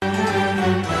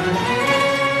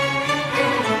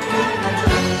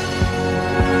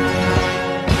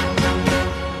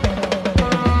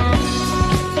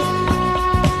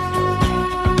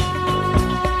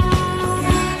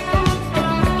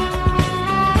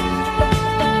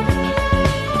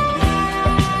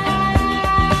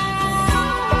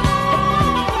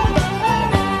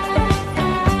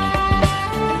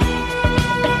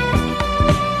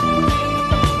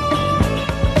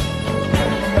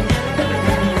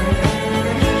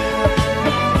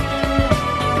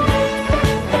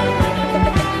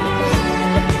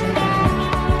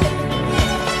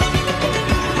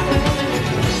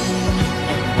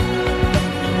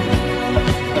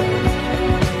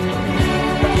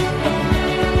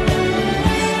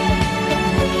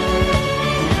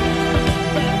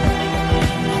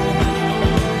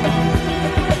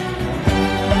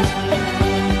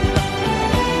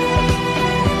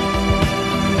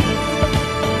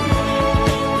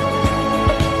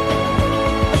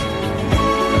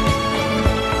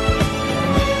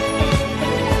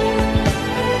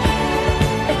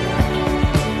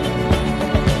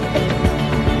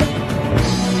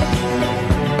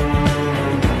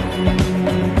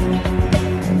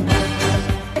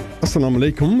Assalamu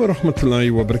alaikum wa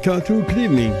rahmatullahi wa barakatuh. Good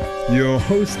evening. Your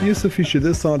host Yusuf Fisher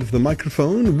this side of the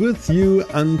microphone with you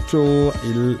until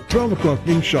 12 o'clock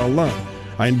inshallah.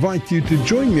 I invite you to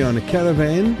join me on a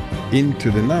caravan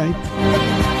into the night.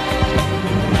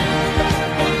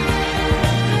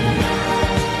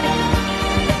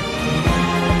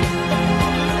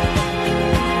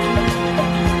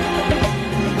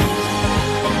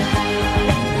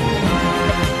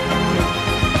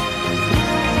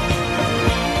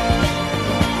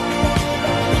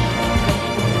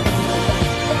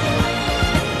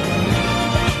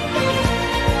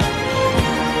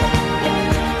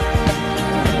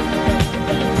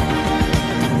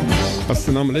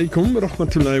 Assalamu alaikum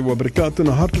rahmatullahi wa barakatuh. 'n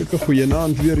hartlike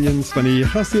goeienaand weer eens van die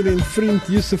gasheer en vriend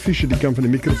Yusuf Fisher die kant van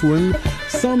die microfoon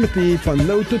saam met u van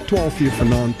nou tot 12 uur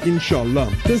vanaand inshallah.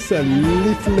 Dis 'n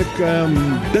lieflike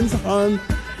dinsdag aan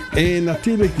en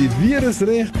natuurlik die weer is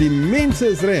reg, die mense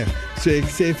is reg. So ek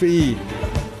sê vir u,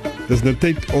 dis nou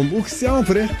tyd om ook self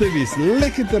reg te wees,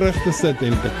 lekker terug te sit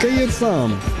en te kuier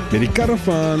saam met die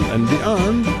Caravan in die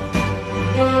aand.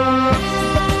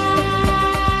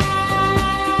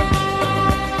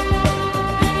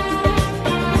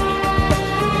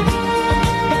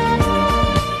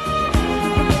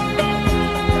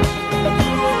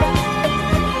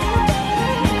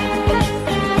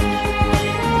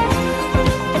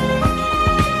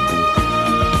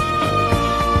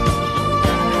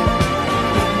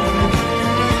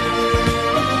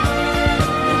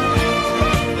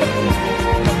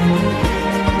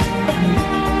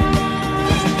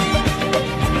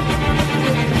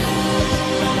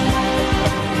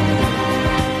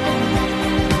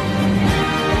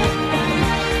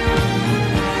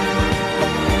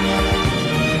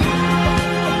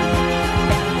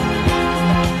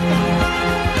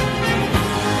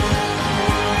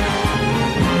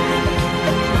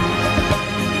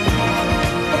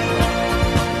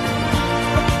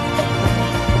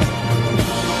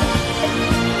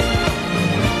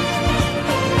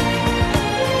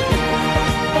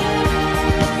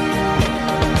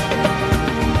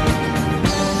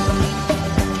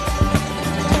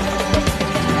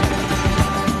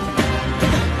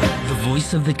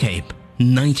 Of the Cape,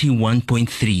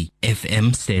 91.3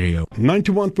 FM stereo.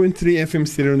 91.3 FM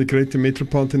stereo in the Greater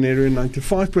Metropolitan Area,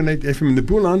 95.8 FM in the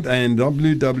Boland, and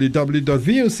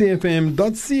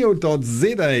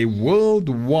www.vocfm.co.za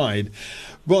worldwide.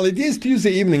 Well, it is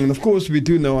Tuesday evening, and of course we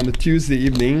do know on a Tuesday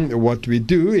evening what we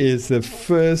do is the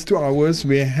first 2 hours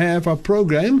we have our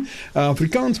program,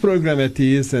 Afrikaans program het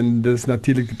is, en dis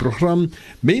natuurlijk die program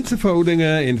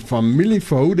Mensenverhoudingen en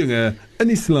Familieverhoudingen in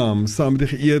Islam, saam met die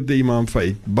geëerde Imam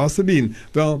Faieq, Basserdien.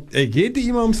 Wel, ek het die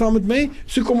Imam saam met my,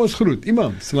 so kom ons groet.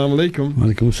 Imam, assalamu alaikum. Wa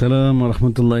alaikum salam wa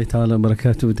rahmatullahi ta'ala wa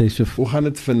barakatuh, Yusuf. Hoe gaan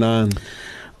het vanaand?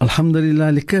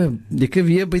 Alhamdulillah, lekker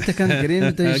weer buitekant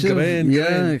Grand, Yusuf.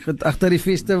 Ja, ek het agter die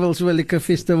festival, so 'n lekker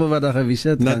festival wat daar gewees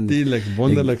het. Natuurlijk,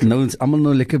 wonderlik. Nou ons almal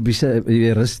nou lekker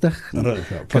weer rustig.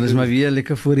 Kan ons maar weer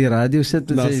lekker voor die radio sit,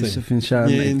 Yusuf,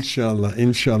 inshallah.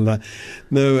 Inshallah.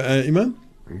 Nou, Imam,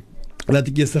 laat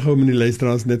ek eers gou met die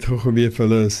luisteraars net gou weer vir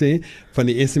hulle sê van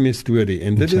die SMS storie.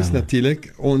 En dit is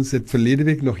natuurlik, ons het verlede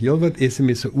week nog heel wat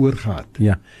SMS'e oor gehad.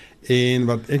 Ja. En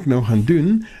wat ek nou gaan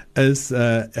doen is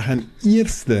ek gaan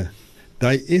eerste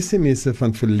daai SMS'e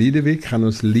van verlede week gaan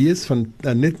ons lees van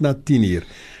net na 10 uur.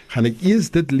 Gaan ek eers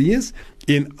dit lees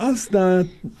en as daar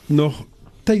nog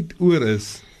tyd oor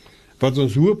is wat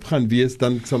ons hoop gaan wees,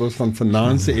 dan sal ons van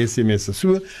vanaand se SMS'e.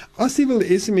 So, as jy wil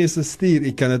SMS'e stuur,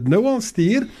 jy kan dit nou al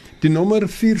stuur, die nommer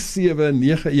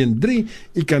 47913,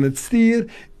 jy kan dit stuur,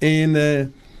 en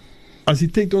as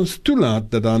die tyd ons toelaat,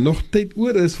 dat daar nog tyd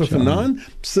oor is vir vanaand,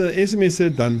 se SMS'e,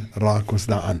 dan raak ons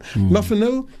daaraan. Maar vir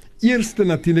nou, eerste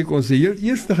natuurlijk, ons heel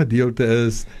eerste gedeelte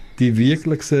is, die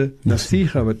weeklikse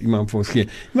nasiha wat Imam vir ons gee.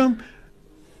 Imam,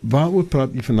 waaroor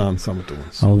praat u vanaand saam met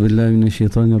ons? A'udhu billahi minash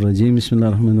shaitanir rajim.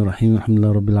 Bismillahirrahmanirrahim.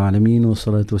 Alhamdulillahi rabbil alamin.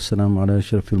 Wassalatu wassalamu ala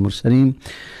ashrafil mursalin.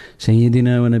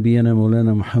 Sayyidina wa nabiyyina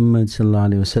maulana Muhammad sallallahu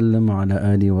alayhi wa sallam wa ala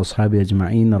alihi wa ashabihi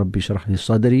ajma'in. Rabbi shrah li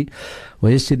sadri wa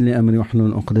yassir li amri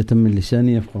wahlul 'uqdatan min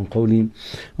lisani yafqahu qawli.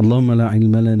 Allahumma la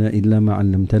ilma lana illa ma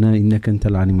 'allamtana innaka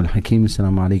antal alimul hakim.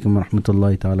 Assalamu alaykum wa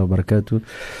rahmatullahi ta'ala wa barakatuh.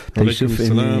 Alaykum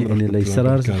assalam wa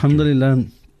rahmatullahi. Alhamdulillah.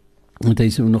 Want hy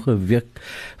is nog 'n week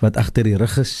wat agter die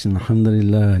rug is, en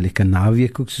alhamdulillah, lekker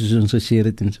naweek ook, soos ons gesê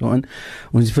het en so aan.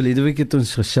 Ons verlede week het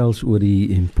ons gesels oor die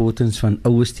importance van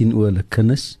ouers teenoor hulle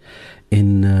kinders,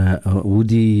 en hoe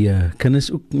die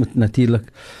kinders ook natuurlik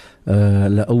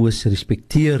hulle ouers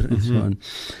respekteer en so aan.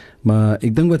 Maar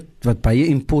ek dink wat baie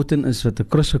important is wat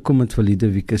across gekom het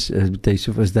verlede week is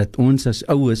dat ons as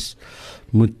ouers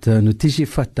moet notisie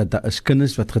vat dat daar is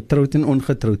kinders wat getroud en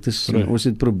ongetroud is. En ons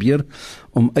het probeer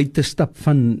om uit te stap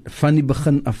van die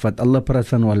begin af wat Allah praat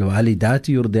van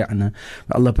walidati yurdi'na.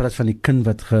 Allah praat van die kind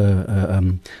wat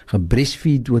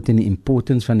gebreastfeed word en die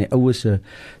importance van die ouers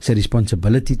se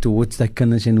responsibility towards die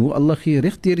kinders en hoe Allah gee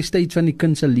reg deur die tyd van die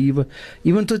kind se lewe,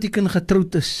 ewen tot die kind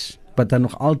getroud is. Wat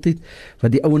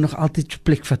die ouer nog altyd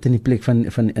plek vat in die plek van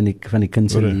die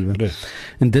kind se lewe.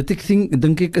 En dit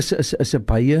dink ek is 'n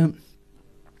baie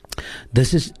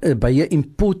dis is 'n baie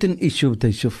important issue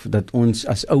dat ons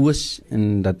as ouers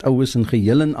en dat ouers in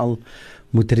geheel en al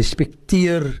moet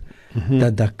respekteer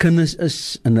dat daar kinders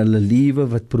is in hulle lewe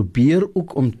wat probeer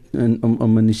ook om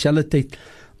in dieselfde tyd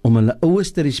om hulle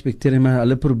ouers te respekteer, maar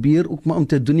hulle probeer ook maar om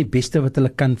te doen die beste wat hulle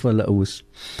kan vir hulle ouers.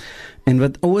 En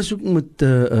wat ouers ook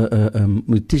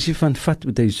moet tissie van vat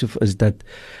is dat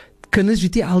kinders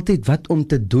weet nie altyd wat om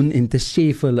te doen en te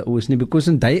sê vir hulle ouers nie, because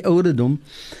in die ouderdom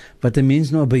wat 'n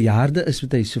mens nou 'n bejaarde is, 'n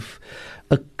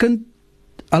kind,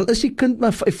 al is die kind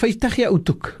maar 50 jaar oud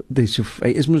ook, hy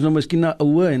is mos nou miskien 'n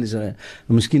ouer en is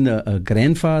miskien 'n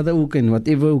grandfather ook en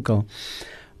whatever ook al,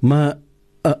 maar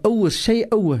 'n ouer, sy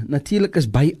ouer, natuurlik is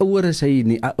by ouer as hy in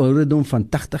die ouderdom van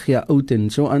 80 jaar oud en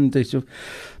so aan,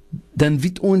 dan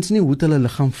weet ons nie hoe hulle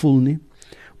liggaam voel nie.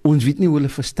 Ons weet nie hoe hulle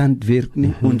verstand werk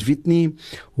nie. Ons weet nie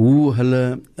hoe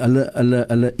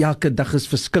hulle elke dag is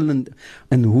verskillend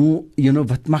en hoe,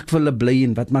 wat maak vir hulle bly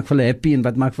en wat maak vir hulle happy en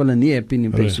wat maak vir hulle nie happy nie.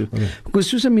 Because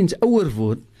soos 'n mens ouer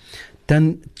word,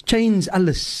 dan change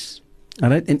alles.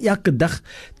 Alright? En elke dag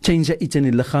change iets in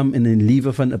die liggaam en in die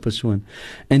lewe van 'n persoon.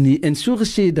 En so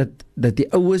gesê dat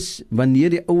die ouers, wanneer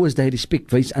die ouers die respek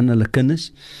wys aan hulle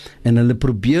kinders en hulle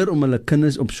probeer om hulle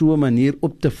kinders op so 'n manier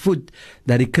op te voed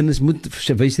dat die kinders moet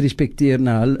wys respekteer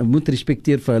moet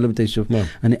respekteer vir hulle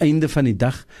aan die einde van die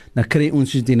dag, dan kry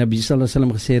ons soos die Nabi sallallahu alaihi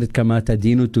wasallam gesê het, kama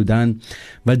tadinu tudan,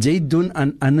 wat jy doen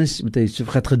aan anders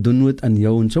gaat gedoen word aan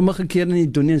jou, en sommige kere in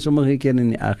die dunia en sommige kere in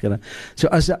die akhira. So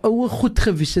as 'n ouer goed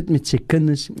gewys het met sy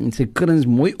kinders en sy kinders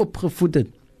mooi opgevoed het,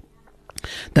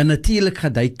 dan natuurlik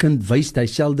gaan die kind wys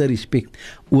dieselfde respek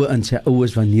oor aan sy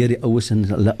ouers wanneer die ouers in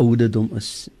hulle ouderdom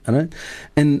is.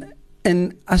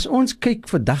 En as ons kyk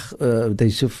vandag,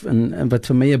 en wat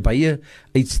vir my 'n baie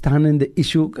uitstaande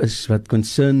issue is wat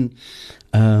concern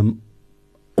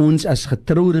ons as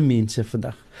getroude mense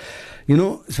vandag.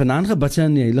 Vanaand gebid sy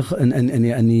in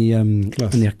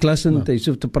die klas en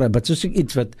Yusuf te praat, but soos ek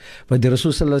iets wat die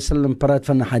Rasul sallallahu alaihi wasallam praat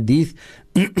van 'n hadith,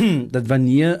 dat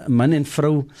wanneer man en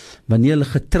vrou, wanneer hulle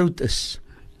getroud is,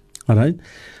 alright,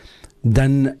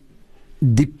 dan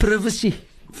die privacy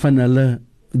van hulle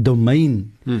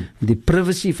domein, die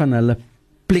privacy van hulle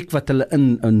plek wat hulle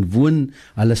in woon,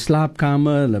 hulle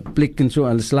slaapkamer, hulle plek en so,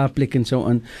 hulle slaapplek en so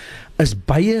aan, is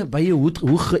baie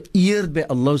hoe geëerd by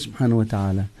Allah subhanahu wa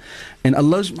ta'ala. En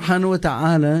Allah subhanahu wa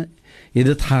ta'ala het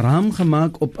dit haram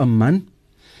gemaak op 'n man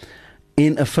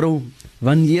en 'n vrou,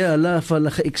 wanneer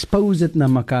hulle ge-expose het na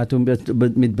mekaar toe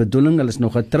met bedoeling, hulle is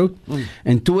nog getroud,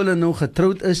 en toe hulle nou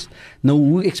getroud is, nou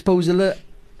hoe expose hulle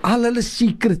al hulle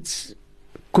secrets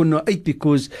kon nou uit,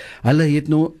 because hulle het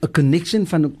nou 'n connection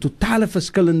van 'n totale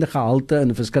verskillende gehalte en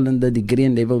 'n verskillende degree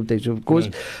en level, of course,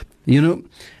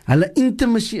 hulle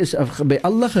intimacy is by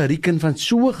Allah gereken van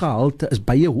so gehalte is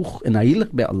baie hoog en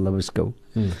heilig by Allah beskou.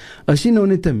 As jy nou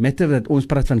net 'n matter dat ons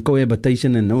praat van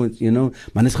cohabitation en nou,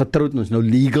 man is getroud, ons nou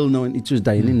legal nou en iets soos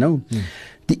daai nie, nou.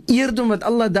 Die eerdom wat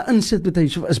Allah daarin sit met hy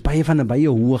is baie van 'n baie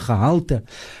hoë gehalte.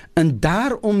 En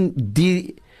daarom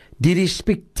die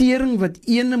respektering wat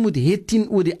ene moet hê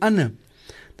teenoor die ander.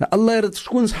 Dat Allah het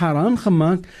skoons haram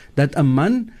gemaak dat 'n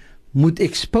man moet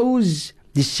expose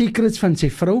die secrets van sy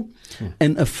vrou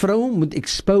en 'n vrou moet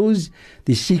expose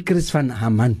die secrets van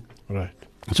haar man. Right.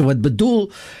 So wat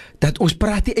bedoel dat ons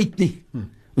praat nie uit nie.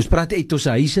 Ons praat nie uit ons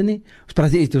huise nie, ons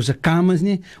praat nie uit ons kamers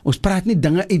nie, ons praat nie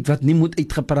dinge uit wat nie moet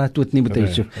uitgepraat word nie met hy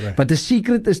so. Wat 'n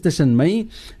secret is tussen my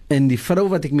en die vrou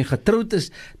wat ek mee getroud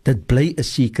is, dit bly 'n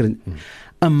secret.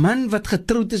 'n man wat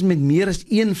getroud is met meer as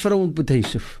een vrou op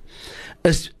Yusuf,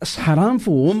 is haram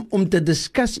vir hom om te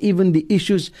discuss even die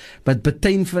issues wat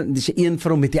beteken van die een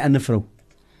vrou met die ander vrou.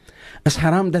 Is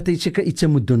haram dat hy seker iets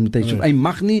moet doen met Yusuf. Hy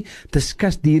mag nie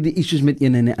discuss die issues met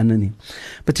een en die ander nie.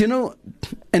 But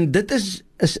en dit is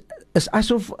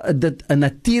asof dit 'n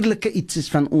natuurlike iets is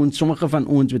van ons, sommige van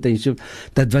ons met Yusuf,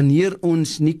 dat wanneer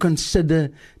ons nie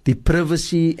consider die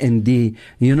privacy en die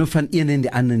van een en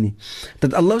die ander nie,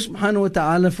 dat Allah subhanahu wa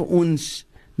ta'ala vir ons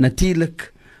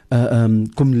natuurlik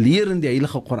kom leer in die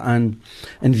Heilige Koran.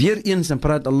 En weer eens dan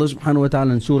praat Allah subhanahu wa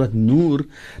ta'ala in Surah Noor,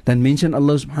 dan mention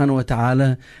Allah subhanahu wa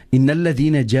ta'ala, innal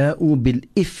ladhina ja'u bil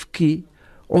ifki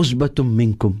usbatum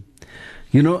minkum.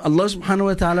 You know, Allah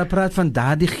subhanahu wa ta'ala praat van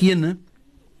diegene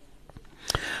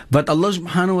wat Allah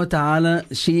subhanahu wa ta'ala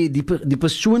sê, die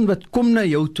persoon wat kom na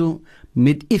jou toe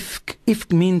met ifk.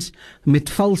 Ifk means met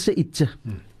valse iets.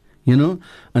 You know,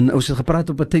 en ons het gepraat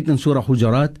op 'n tyd in Surah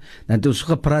Hujurat, dan het ons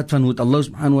gepraat van hoe Allah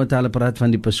subhanahu wa ta'ala praat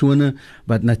van die persone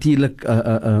wat natuurlik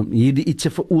hierdie iets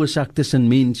veroorsaak tussen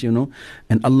mens, you know,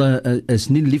 en Allah is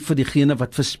nie lief vir diegene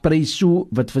wat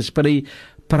versprei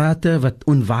prate wat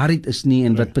onwaarheid is nie,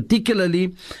 en wat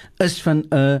particularly is van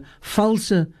 'n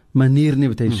valse manier nie,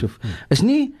 wat hy sê. Is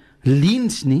nie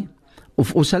liens nie,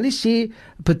 of ons sal nie sê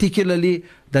particularly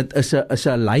dat is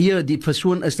 'n leier, die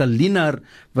persoon is 'n lienaar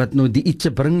wat nou die iets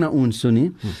bring na ons so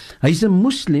nie. Hy's 'n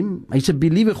moslim, hy's 'n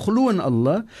believer, glo in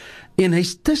Allah, en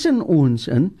hy's tussen ons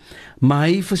in, maar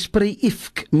hy versprei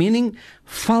ifk, meaning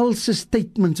false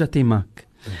statements wat hy maak.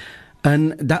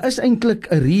 En daar is eintlik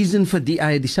 'n reason vir die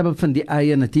ayah, die sabab van die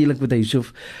ayah natuurlik wat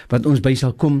Yusuf, wat ons by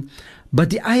sal kom. Maar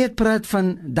die ayah praat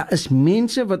van, daar is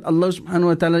mense wat Allah subhanahu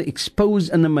wa ta'ala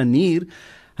expose in 'n manier,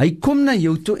 hy kom na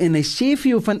jou toe en hy sê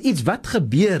vir jou van iets wat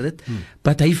gebeur het,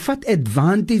 but hy vat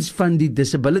advantage van die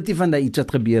disability van die iets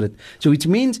wat gebeur het. So it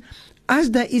means,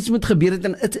 as daar iets moet gebeur het,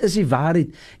 dan het is die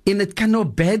waarheid, en het kan nou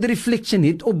bad reflection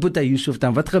het op Boeta Yusuf,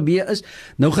 dan wat gebeur is,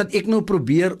 nou gaan ek nou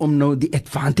probeer om nou die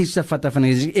advantage te vat van,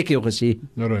 ek jou gesê,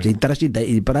 jy trust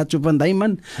jy praat so van die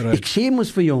man, ek sê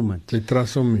moes vir jou man. Jy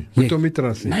trust om nie, moet om nie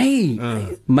trust nie. Nee,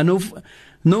 maar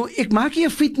nou, ek maak nie 'n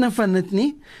fitna van dit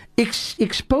nie, ek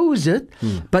expose it,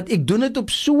 but ek doen dit op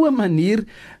so 'n manier,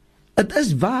 het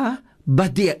is waar,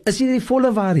 but is nie die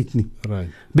volle waarheid nie. Right.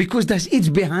 Because there's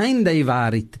iets behind die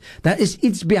waarheid. Daar is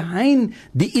iets behind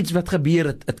die iets wat gebeur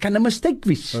het. Het kan 'n mistake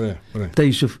wees. Right.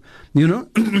 Yusuf, you know,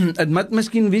 het moet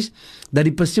miskien wees dat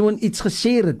die persoon iets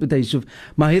gesê het met Yusuf,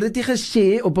 maar hy het dit nie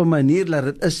gesê op 'n manier dat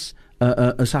dit is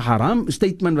 'n haram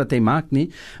statement wat hy maak nie,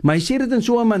 maar hy sê dit in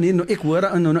so 'n manier, nou ek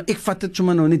hoor nou ek vat dit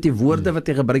sommer nou net die woorde wat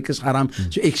hy gebruik is haram,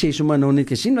 so ek sê sommer nou net,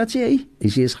 gesien wat sê hy? Hy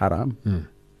sê is haram.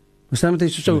 Verstaan wat hy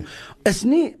so is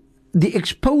nie die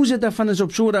exposure daarvan is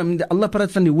op so dat Allah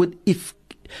praat van die woord ifk.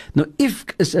 Nou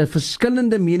ifk is 'n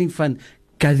verskillende meaning van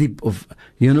kadhib of,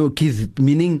 you know, kizb,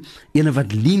 meaning ene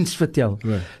wat liens vertel.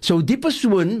 Right. So die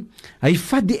persoon, hy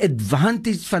vat die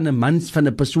advantage van 'n man, van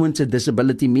 'n persoon se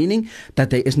disability, meaning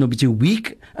dat hy is nou 'n bietjie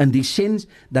weak in die sense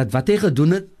dat wat hy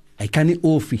gedoen het, hy kan nie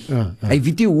oofie. Hy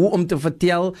weet nie hoe om te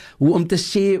vertel, hoe om te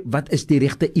sê wat is die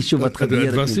regte issue wat gebeur het.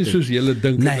 Dit was nie soos julle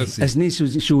dink dit is. Nee, is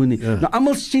nie so nie. Nou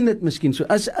almal sien dit miskien so.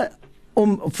 As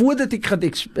voordat ek gaan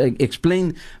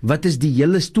explain wat is die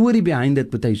hele story behind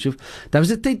dit met Yusuf, daar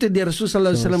was 'n tyd toe die Rasul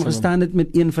sallallahu alaihi wasallam gestaan het met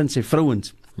een van sy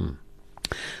vrouens.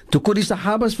 Toe kom die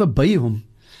sahabas verby hom.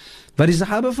 Waar die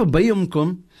sahaba verby hom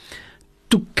kom,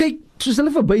 toe kyk, soos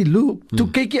hulle verby loop, toe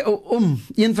kyk hy om,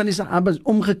 een van die sahabas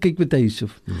omgekyk met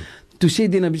Yusuf. Toe sê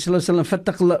die Nabi sallallahu alaihi wasallam,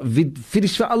 "Fattaqillah,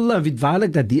 vir Allah, weet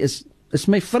waarlik dat die is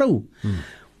my vrou."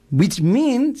 Which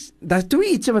means dat toe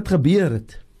iets wat gebeur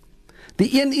het.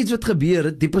 Die een iets wat gebeur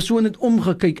het, die persoon het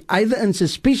omgekyk, either in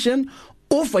suspicion,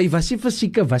 of hy was nie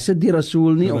verseker, was dit die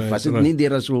Rasul nie, of was dit nie die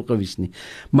Rasul gewees nie.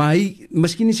 Maar hy,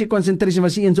 miskien nie sy concentration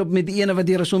was nie eens op met die ene wat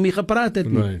die Rasul mee gepraat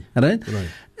het nie. Right?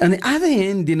 On the other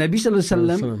hand, die Nabi sallallahu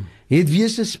alaihi wasallam het weer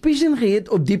suspicion gehad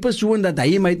op die persoon dat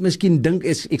hy het miskien dink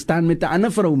ek staan met 'n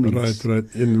ander vrou mens.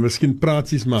 Right. En miskien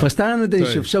praatjies maak. Verstaan dit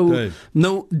Yusuf? So,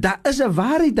 nou, daar is 'n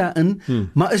waarheid daarin,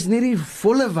 maar is nie die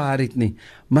volle waarheid nie.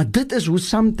 Maar dit is hoe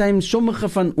sometimes sommige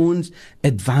van ons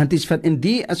advantage van, en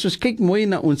die, as ons kyk mooi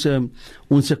na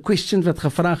ons questions wat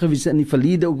gevra gewees in die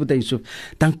verlede ook met Yusuf,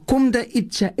 dan kom daar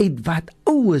iets uit wat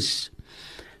ouers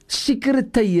sekere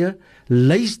tye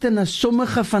luister na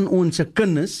sommige van ons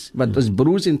kinders, wat ons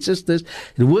broers en susters,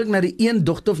 hoor na die een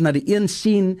dogter of na die een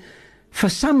seun, for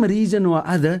some reason or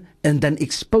other, en dan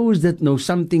expose dit nou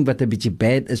something wat 'n bietjie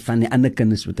bad is van die ander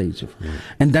kinders wat hy so.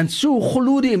 En dan so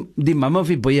glo die mamma of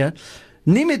die boeie,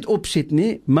 nie met opset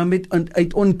nie, maar met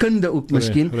uit onkunde ook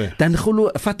miskien, dan glo,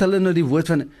 vat hulle nou die woord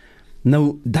van,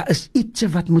 nou, daar is iets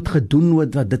wat moet gedoen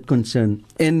word wat dit concern.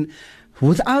 En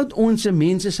without ons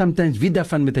mense sometimes wie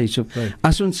daarvan met hy so.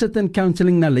 As ons sit in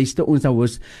counseling na luister ons dan hoor,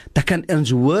 dan kan ons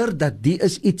hoor dat die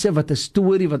is iets wat 'n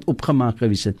storie wat opgemaak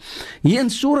gewees het. Hier in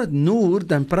Surah Noor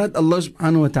dan praat Allah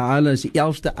subhanahu wa ta'ala, is die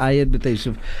 11ste ayat met hy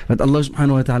so, wat Allah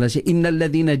subhanahu wa ta'ala sê, innal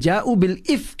ladhina ja'u bil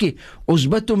ifki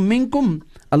usbatum minkum,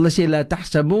 Allah sê la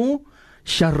tahsabu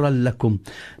sharran lakum.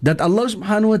 Dat Allah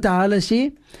subhanahu wa ta'ala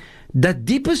sê dat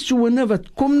die persone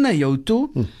wat kom na jou toe,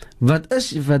 wat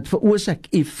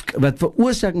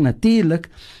veroorsaak natuurlik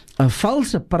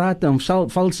valse praat en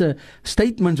valse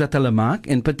statements wat hulle maak,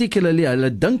 en particularly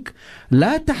hulle dink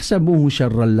la tahsabuhu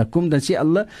sharran lakum, dan sê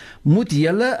Allah, moet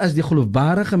julle as die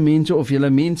geloofbare mense of julle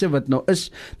mense wat nou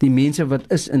is, die mense wat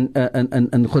is in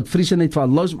godvreesenheid vir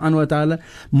Allah subhanahu wa ta'ala,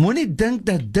 moenie dink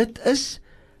dat dit is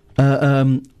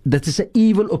 'n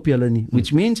evil op julle nie,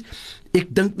 which means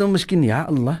ek dink nou miskien, ja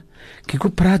Allah, kyk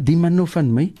hoe praat die man nou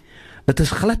van my. Dit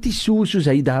is glad nie soos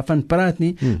hy daarvan praat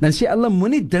nie. Dan sê Allah,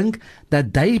 moenie dink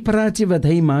dat die praatjie wat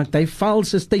hy maak, die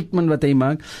false statement wat hy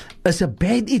maak, is 'n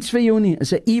bad iets vir jou nie,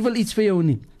 is 'n evil iets vir jou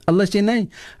nie. Allah sê nee,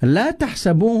 la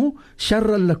tahsabuhu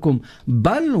sharran lakum,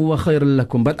 bal huwa khairan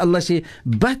lakum. But Allah sê,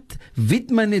 but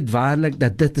weet maar net waarlik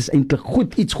dat dit is eintlik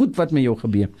goed, iets goed wat met jou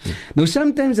gebeur. Nou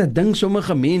sometimes dat dink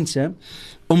sommige mense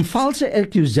om false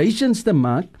accusations te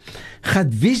maak,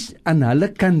 gaat wis aan hulle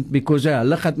kant, because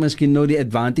hulle gaat miskien nou die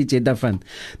advantage het daarvan,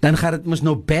 dan gaat het mos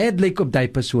nou bad lyk op die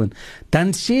persoon.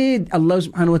 Dan sê Allah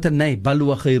subhanahu wa ta'ala, nee, bal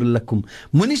huwa khairan lakum.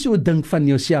 Moenie so dink van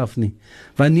jouself nie.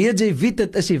 Wanneer jy weet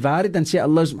dit is die waarheid, dan sê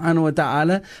Allah subhanahu wa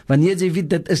ta'ala, wanneer jy weet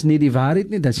dit is nie die waarheid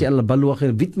nie, dan sê Allah, bal huwa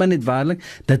khairan, weet maar net waarlik,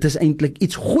 dit is eintlik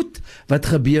iets goed wat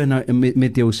gebeur nou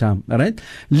met jou saam. Alright?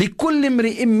 Likulli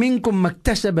imri'in minkum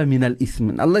maktasaba min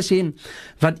al-ithm. Allah sê,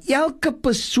 wat elke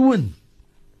persoon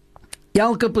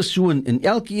en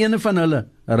elke ene van hulle,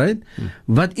 right,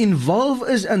 wat involved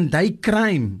is in die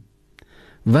crime,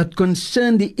 wat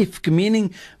concern die ifk,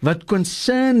 meaning wat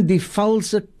concern die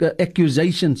false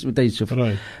accusations, wat hy so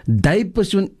Right. die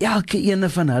persoon, elke ene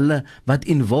van hulle wat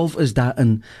involved is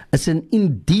daarin, is een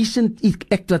indecent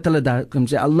act wat hulle daar kom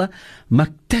sê, Allah,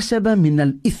 maktasaba min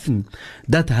al-ithm,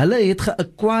 dat hulle het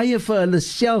geacquire vir hulle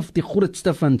self die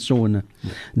grootste van sonde.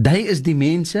 Die is die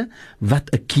mense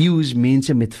wat accuse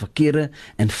mense met verkeerde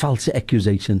en false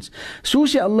accusations. So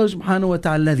sê Allah subhanahu wa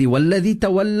ta'ala, walladhi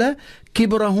tawalla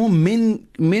kibrahum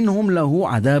minhum lahu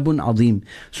adabun azim.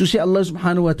 So sê Allah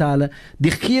subhanahu wa ta'ala,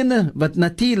 diegene wat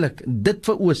natuurlijk dit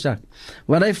veroorsaak,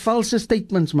 wat hy false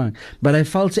statements maak, wat hy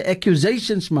false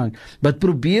accusations maak, wat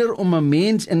probeer om 'n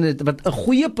mens, en wat 'n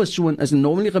goeie persoon is, en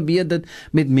normally gebeur dit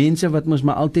met mense wat mos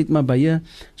maar altyd maar baie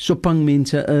sopang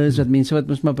mense is, wat mense wat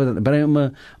mos maar baie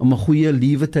om 'n goeie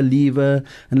lewe te lewe,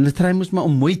 en hulle try mos maar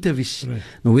om mooi te wees. Right.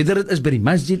 Nou whether it is by die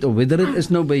masjid, of whether it is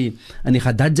nou by in die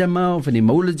Gadad Jama, of in die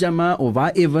Maulid Jama, of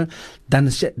whatever, dan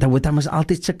word daar mos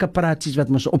altyd sulke praatjies wat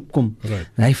mos opkom. Right.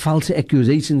 Hy false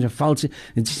accusations,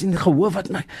 het is nie gehoor wat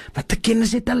te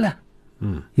kennis het hulle.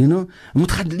 You know,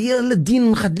 moet gaan leer hulle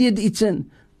dien, gaan leer iets in.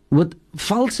 Wat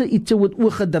valse iets word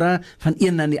oorgedra van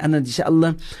een na die ander. Die sê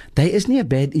Allah, dit is nie 'n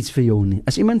bad iets vir jou nie.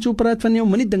 As iemand so praat van jou,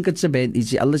 moenie dink dit is 'n bad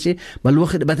iets. Allah sê, maar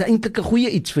dit is eintlik 'n goeie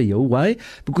iets vir jou. Why?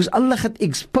 Because Allah gaan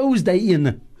expose die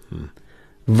ene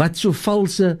wat so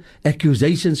false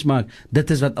accusations maak. Dit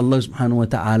is wat Allah subhanahu wa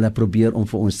ta'ala probeer om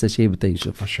vir ons te sê, betuie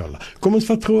Yusuf. Mashallah. Kom ons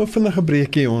vat gou 'n vinnige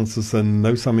breekie, ons is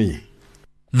nou saam hier.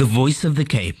 The Voice of the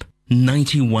Cape,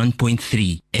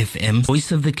 91.3 FM.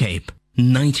 Voice of the Cape,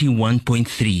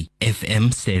 91.3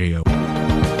 FM stereo.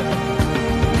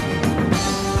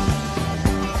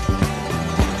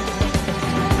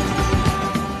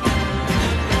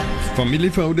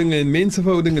 Familieverhoudinge en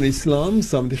mensenverhoudinge in Islam,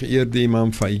 saam met die geëerde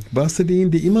Imam Faieq Basserdien,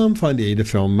 die Imam van die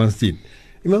Eideveld Masjid.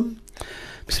 Imam?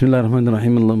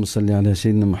 Bismillahirrahmanirrahim. Allahumma salli ala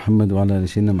Sayyidina Muhammad wa ala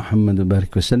Sayyidina Muhammad wa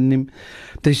barik wa sallim.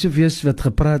 Yusuf,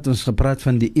 wat ons gepraat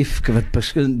van die ifk, wat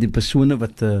die persone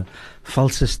wat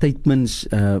false statements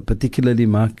particularly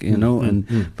maak, you know, en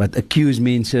wat accuse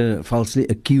mense, falsely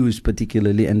accuse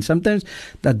particularly, and sometimes,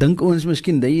 dat dink ons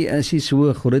miskien, die is nie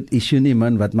so groot issue nie,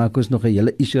 man, wat maak ons nog 'n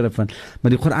hele issue daarvan,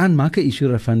 maar die Koran maak 'n issue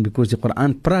daarvan, because die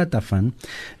Koran praat daarvan,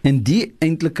 en die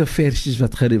eintlike versies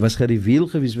wat was gereveal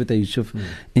gewees met Yusuf,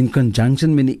 in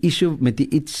conjunction met die issue, met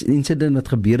die incident wat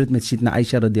gebeur het met Sidna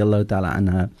Aisha radiyallahu ta'ala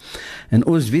anha, en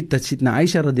ons weet dat Sidna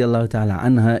Aisha radiyallahu ta'ala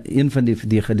anha, een van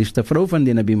die geliefde vrou van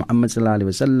die Nabi Muhammad sallallahu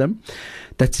alaihi wasallam,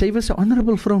 dat sy was 'n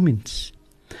honorable vrouwmens.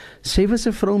 Sy was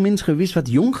 'n vrouwmens gewees wat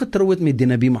jong getrou het met die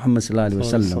Nabi Muhammad sallallahu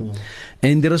alaihi wasallam.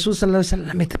 En die Rasul sallallahu alaihi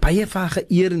wasallam het baie van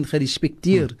geëer en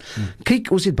gerespekteer.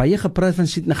 Kyk, ons het baie gepraat van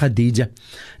Sidna Khadija.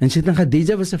 En Sidna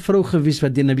Khadija was 'n vrou gewees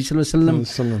wat die Nabi sallallahu alaihi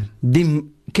wasallam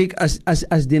kyk,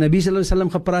 as die Nabi sallallahu alaihi wasallam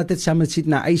gepraat het saam met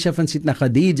Sidna Aisha van Sidna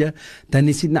Khadija, dan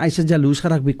is Sidna Aisha jaloes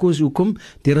geraak, because hoekom?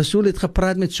 Die Rasul het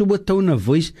gepraat met so 'n tone of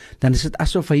voice, dan is dit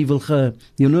asof hy wil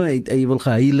hy wil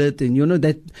gehuil het, en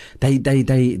dat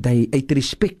uit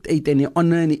respect uit en die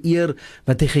honor en die eer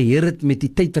wat hy geheer het met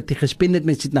die tyd wat hy gespend het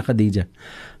met Sidna Khadija.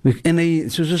 En hy,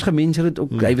 soos ons gemense het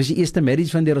ook, hy was die eerste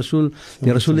marriage van die Rasul.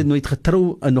 Die Rasul het nooit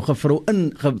getrou, en nog 'n vrou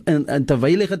in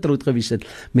terwyl hy getrouwd gewees het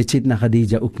met Sidna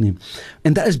Khadija ook nie.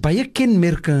 En daar is baie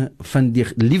kenmerke van die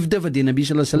liefde wat die Nabi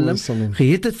sallallahu alaihi wasallam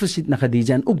gehet het vir Sidna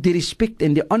Khadija en ook die respek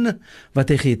en die honor wat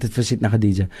hy gehet het vir Sidna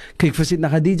Khadija. Kyk, vir Sidna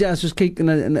Khadija, as ons kyk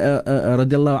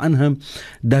radiyallahu anha,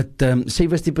 dat sy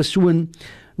was die persoon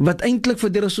wat eintlik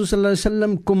vir die Rasul sallallahu alaihi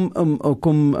wasallam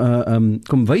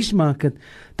kom wys maak het,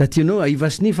 dat hy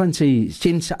was nie van sy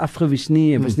sense afgewis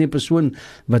nie, hy was nie 'n persoon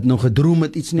wat nog gedroom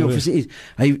het iets nie, of iets,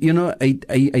 hy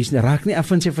raak nie af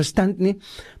van sy verstand nie,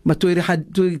 maar toe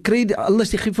hy kry alles,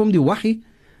 die gee vir hom die wahi,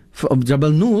 op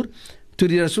Jabal Noor, toe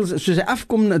die Rasul, soos hy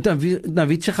afkom, na wie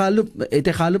het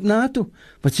hy gehalop na toe,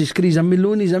 wat sy skree,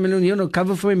 Zamiloni,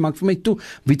 cover vir my, maak vir my toe,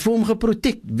 wie het vir hom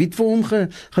geprotect, wie het vir hom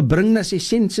gebring na sy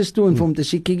senses toe, en vir hom te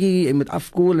sê, kyk, hy moet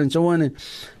afkoel, en so aan,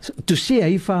 toe sê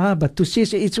hy vir haar, toe sê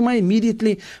sy, it's my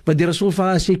immediately, wat die Rasul vir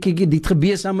haar sê, kyk, dit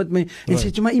gebeur saam met my, en sy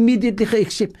het my immediately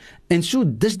ge-accept, en so,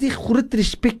 dis die groot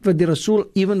respect wat die Rasul,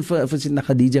 even vir Sidna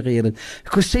Khadija geheer het,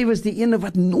 because sy was die ene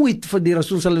wat nooit vir die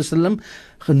Rasul sallallahu alaihi wasallam,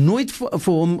 nooit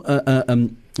vir hom,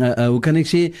 hoe kan ek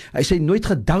sê, hy sê nooit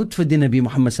gedoubt vir die Nabi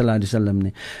Muhammad sallallahu alaihi wasallam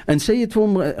nie, en sy het vir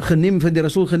hom geneem, vir die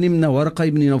Rasul geneem na Warqa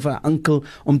ibn Nawfal ankel,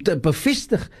 om te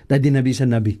bevestig dat die Nabi is 'n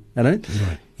Nabi, right?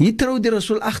 Hier trou die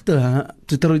Rasul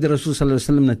toe trou die Rasul sallallahu alaihi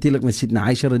wasallam natuurlik met Sidna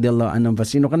Aisha radhiyallahu anha, was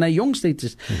sy nog in haar jongstyd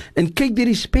is, en kyk die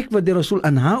respek wat die Rasul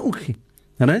aan haar ook gee.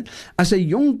 Right? As 'n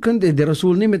jong kind het die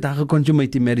Rasul nie met haar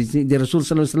geconsummate marriage nie. Die Rasul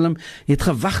sallallahu alaihi wasallam het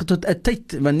gewag tot 'n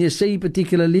tyd wanneer sy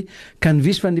particularly kan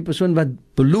wees van die persoon wat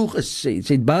beloog is. Sy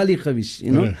het balig gewees,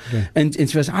 en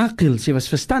sy was aqil, sy was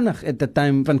verstandig at the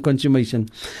time van consummation.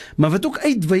 Maar wat ook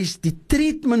uitwys die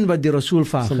treatment wat die Rasul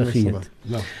vir haar gegee het.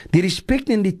 Die respect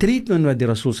en die treatment wat die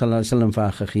Rasul sallallahu alaihi wasallam vir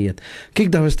haar gegee het.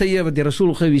 Kyk, daar was tye wat die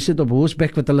Rasul gewees het op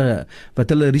horseback wat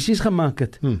hulle risies gemaak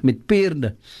het met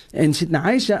perde. En Sidna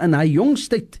Aisha in haar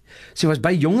jongstyd, sy was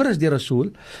baie jonger as die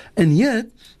Rasul, en yet,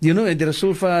 het die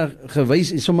Rasul vir haar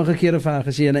gewys, sommige kere vir haar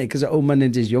gesê, ek is 'n ou man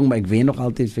en sy is jong, maar ek ween nog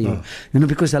altyd vir jou.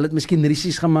 Because hulle het miskien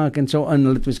risies gemaak en so aan,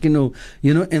 hulle het miskien nou,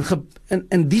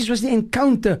 en dis was die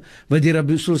encounter wat die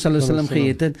Rasul sallallahu alaihi wasallam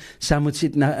gehet het, saam met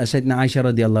Sidna Aisha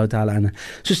radhiyallahu ta'ala anha.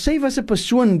 So sy was 'n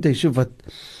persoon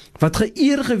wat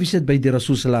geëer gewees het by die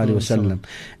Rasul sallallahu alaihi wasallam.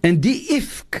 En die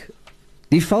ifk,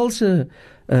 die valse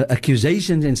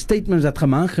accusations en statements wat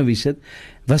gemaak gewees het,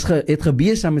 het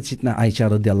gebeur saam met Sidna Aisha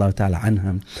radhiyallahu ta'ala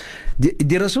anha.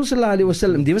 Die Rasul sallallahu alaihi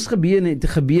wasallam, die was gebeur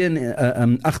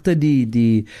agter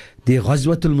die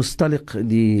Ghazwatul Mustaliq,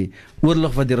 die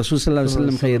oorlog wat die Rasul sallallahu alaihi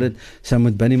wasallam geheer het, saam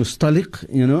met Bani Mustaliq,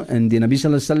 en die Nabi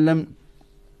sallallahu alaihi wasallam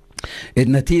het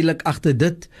natuurlijk agter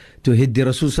dit, toe het die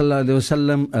Rasul sallallahu alaihi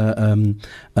wasallam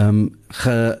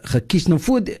gekies, nou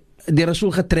voor die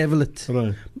Rasul getravel het,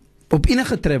 op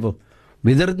enige travel,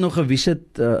 weder het nog gewees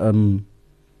het, 'n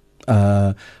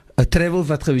travel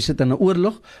wat gewees het in 'n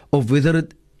oorlog, of weder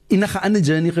het enige ander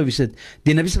journey gewees het,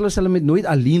 die Nabi sallallahu alaihi wasallam het nooit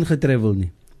alleen getravel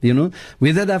nie,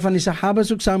 weder daar van die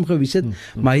Sahabas ook saam gewees het,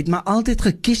 maar hy het maar altyd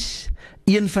gekies,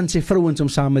 een van sy vrouens om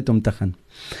saam met hom te gaan.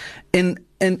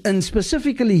 En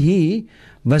specifically hier,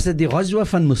 was dit die Ghazwa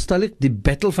van Mustaliq, die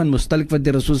battle van Mustaliq, wat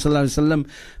die Rasul sallallahu alaihi wasallam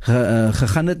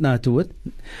gegaan het na toe het.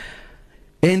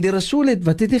 En die Rasul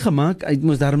wat het hy gemaak, hy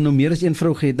moes daarom nou meer as een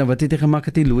vrou gehad, wat het hy gemaak,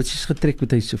 het hy lootsies getrek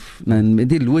met Yusuf. En met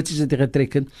die lootsies het hy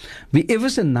getrek, wie ever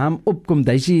sy naam opkom,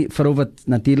 die is die vrou wat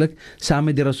natuurlijk, saam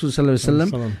met die Rasul sallallahu alaihi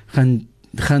wasallam,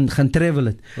 gaan travel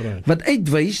het. Wat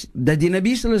uitwys, dat die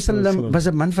Nabi sallallahu alaihi wasallam, was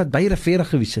 'n man wat baie reverig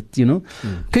gewees het,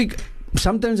 Kyk,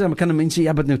 sometimes kan 'n mens sê,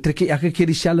 ja, maar nou trek jy elke keer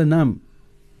dieselfde naam.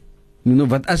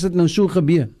 Wat as dit nou so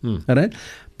gebeur? Right?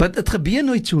 Maar het gebeur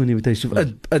nooit so nie,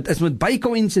 het moet baie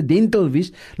coincidental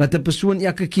wees, dat 'n persoon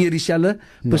elke keer dieselfde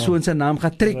persoon sy naam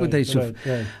gaan trek met Yusuf.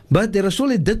 Maar die Rasul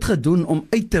het dit gedoen om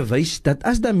uit te wys, dat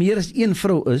as daar meer as een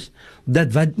vrou is,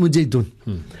 dat wat moet jy doen?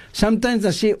 Sometimes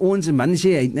dan sê ons, man sê,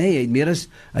 hy het meer as,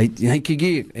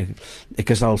 ek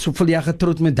is al soveel jaar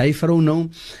getrouwd met die vrou nou,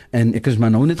 en ek is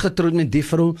maar nou net getrouwd met die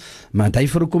vrou, maar die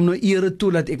vrou kom nou ere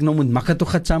toe, dat ek nou moet makke toe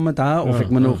gaan saam met haar, of ek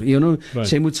moet nog,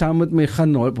 sy moet saam met my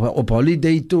gaan op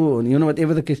holiday toe,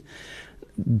 whatever the case.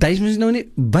 Dis mens nou nie,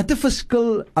 wat 'n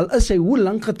verskil, al is hy hoe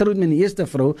lang getrouwd met die eerste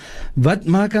vrou, wat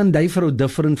maak aan die vrou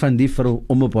different van die vrou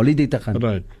om op holiday te gaan?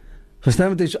 Right.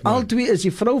 Verstaan jy? So al twee is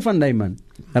die vrou van die man,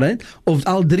 right? Of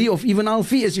al drie, of even al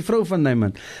vier is die vrou van die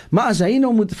man. Maar as hy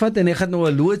nou moet vat, en hy gaat nou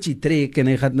 'n loodjie trek, en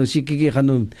hy gaat nou sê, kyk, hy gaat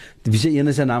nou, wie se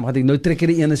ene sy naam, gaat ek nou trek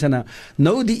die ene sy naam.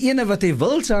 Nou die ene wat hy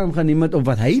wil saam gaan neem, of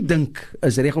wat hy dink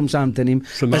is reg om saam te neem,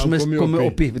 is mis kom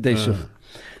op die so.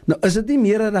 Nou, is dit nie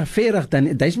meer regverdig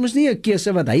dan? Dit mos nie 'n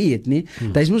keuse wat hy het nie.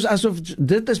 Dit mos asof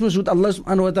dit is mos wat Allah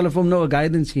subhanahu wa ta'ala vir hom nou 'n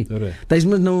guidance gee. Dit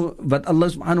mos nou wat Allah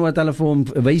subhanahu wa ta'ala vir hom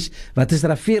wys wat is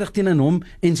regverdig teenoor hom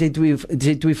en sy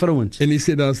twee vrouens. En hy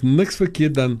sê daar's niks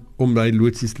verkeerd dan om daai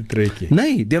loodsies te trek nie.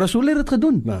 Nee, die Rasul het dit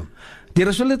gedoen. Nou. Die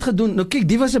Rasul het gedoen. Nou kyk,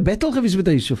 die was 'n battle gewees met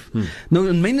Yusuf. Nou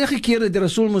in menige kere die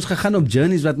Rasul moes gegaan op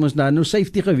journeys wat moes daar nou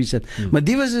safety gewees het. Maar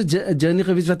die was 'n journey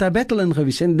gewees wat 'n battle in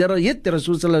gewees en die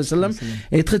Rasul sallallahu alaihi wasallam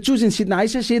het gechoose en Sidna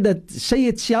Aisha sê dat sy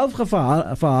het self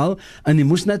verhaal in die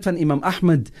Musnad van Imam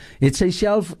Ahmad het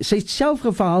sy het self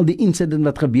verhaal die incident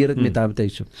wat gebeur het met haar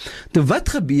Yusuf. Toe wat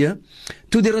gebeur?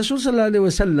 Toe die Rasul sallallahu alaihi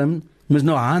wasallam moes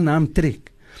nou haar naam trek.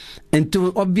 En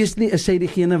toe obviously is sy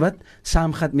diegene wat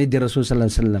saamgaan met die Rasul sallallahu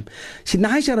alaihi wasallam. Sidna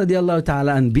Aisha radhiyallahu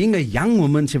ta'ala and being a young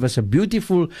woman, she was a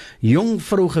beautiful jong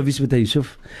vrou gewees met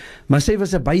Yusuf. Maar sy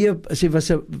was 'n baie sy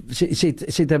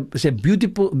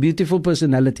beautiful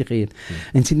personality gehad.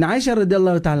 En Sidna Aisha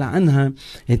radhiyallahu ta'ala anha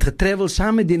het getravel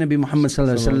saam met die Nabi Muhammad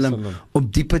sallallahu alaihi wasallam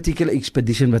op die particular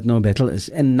expedition wat nou 'n battle is.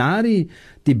 En na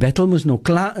die battle moes nou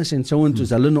klaar is en so en toe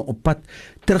hulle nou op pad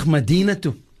terug Madina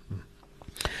toe.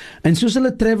 En soos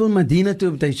hulle travel Madina toe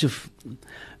op Yusuf,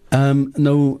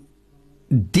 nou,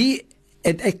 die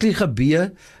het actually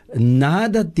gebeur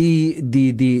nadat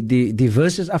die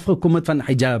verses afgekom het van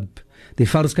hijab, die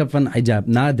vaderskap van hijab,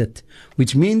 nadat,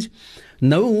 which means,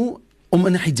 nou, om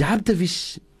in hijab te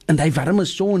wees, in die warme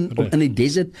son, in die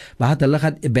desert, waar hulle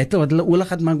gaat battle, wat hulle oorlog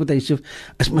gaat maak met Yusuf,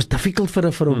 is mos difficult vir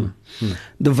 'n vrou.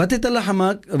 Nou, wat het hulle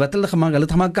gemaak? Hulle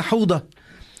het gemaak 'n houda.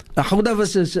 'n Houda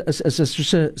was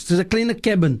soos 'n klein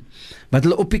cabin wat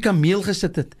hulle op die kameel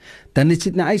gesit het. Dan het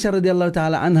Sidna Aisha radhiyallahu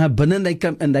ta'ala anha binne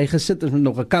in hy gesit het met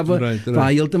nog 'n cover, waar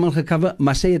hy heeltemal gecover,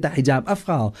 maar sy het 'n hijab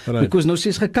afgehaal. Because nou sy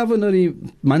is gecover, nou die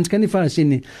mans kan nie vir haar sien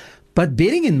nie. But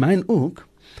bearing in mind ook,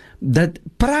 dat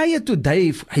prior to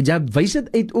die hijab wys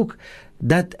dit uit ook,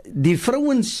 dat die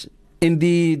vrouens en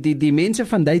die mense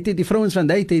van die tyd, die vrouens van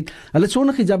die tyd, hulle het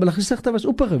sonder hijab, hulle gesigte was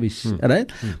oop gewees,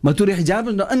 right? Maar toe die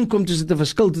hijab nou inkom, toe sit 'n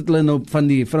verskil tot hulle nou van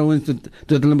die vrouens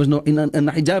tot hulle mos nou in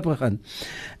hijab gegaan.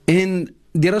 En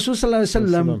die Rasul sallallahu alaihi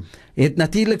wasallam het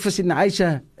natuurlik vir Sidna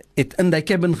Aisha het in die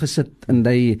cabin gesit, in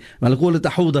die, wel ek hoor het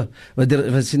 'n houda,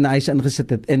 wat Sidna Aisha ingesit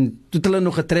het, en toe hulle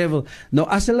nog getravel. Nou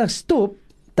as hulle stop,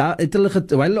 daar het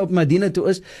hulle op Madina toe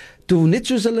is, toe net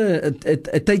soos hulle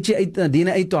 'n tydjie uit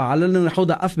Madina uit toe haal hulle hulle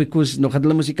houda af, because nog het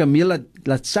hulle mos die kameel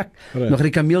laat sak, nog die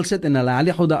kameel sit en hulle haal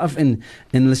die houda af en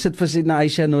hulle sit vir Sidna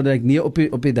Aisha nou dat ek nie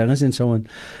op die dinges en so aan.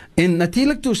 En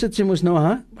natuurlik toe sit sy mos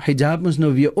nou hijab mos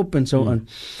nou weer op en so aan.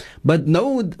 But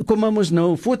nou kom ons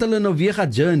nou voordat hulle nou weer gaan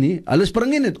journey, hulle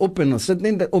spring net op en hulle sit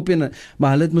net op en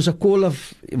maar hulle het mos 'n call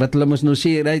of wat hulle mos nou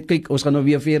sê, right, kyk ons gaan nou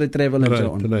weer verder travel en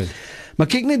so aan. Maar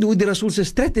kyk net hoe die Rasul se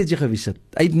strategie gewees het.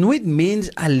 Hy het nooit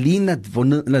mens alleen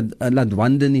laat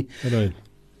wandel nie.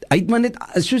 Hy het maar net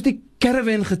soos die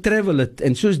Caravan getravel het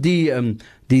en soos die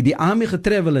army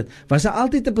getravel het, was hy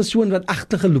altyd 'n persoon wat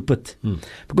agtergeloop het.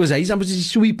 Because hy is amper soos die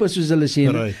sweeper soos hulle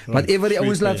sê, wat ever die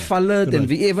ouens laat val het en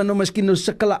wie ever nou miskien nou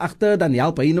sukkel agter, dan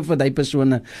help hy nou vir die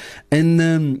persone.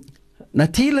 En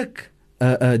natuurlik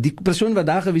die persoon wat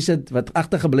daar gewees het, wat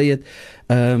agtergebly het,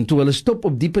 toe hulle stop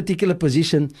op die particular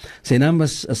position, sy naam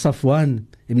was Safwan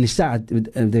ibn Sa'd,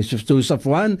 so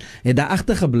Safwan het daar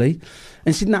agtergebly,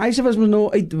 en Sidna Aisha was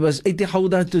nou uit die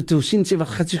houda toe sien sy, wat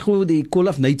gaan sy gou die call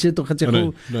of night sit, of gaan sy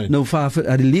gou nou vir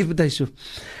haar lief met hy so.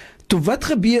 Toe wat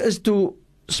gebeur is, toe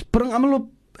spring almal op,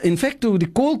 in fact toe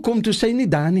die call kom, toe sy nie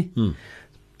daar nie.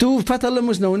 Toe vat hulle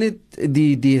mos nou net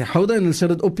die houda en hulle sit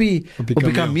het op die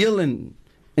kameel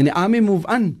en die army move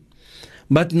on.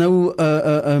 But nou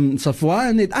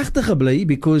Safwan het agtergebly,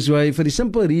 because why, for the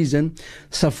simple reason,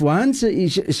 Safwan se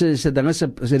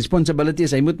responsibility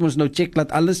is, hy moet ons nou check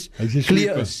dat alles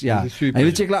clear is. Ja. Hy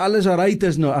moet check dat alles right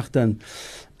is nou agter.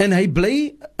 En hy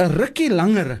bly 'n rukkie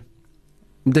langer.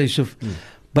 Yusuf.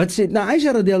 But Sidna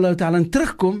Aisha radhiyallahu ta'ala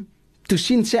terugkom, toe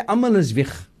sien sy almal is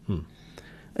weg.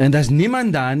 En daar's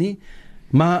niemand daar nie.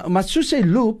 Maar soos sy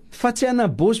loop, vat sy aan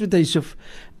 'n bos met Yusuf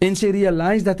en sy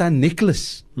realize dat haar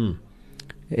necklace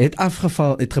het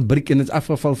afgeval, het gebreek en het is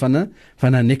afgeval van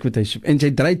haar nek met Yusuf. En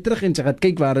sy draai terug en sy gaat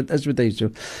kyk waar het is met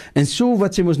Yusuf. En so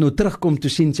wat sy moes nou terugkom, toe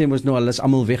sien sy moes nou alles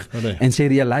allemaal weg. En sy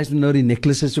realize nou die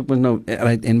necklace is ook moes nou,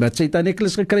 en wat sy het haar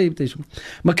necklace gekry met Yusuf.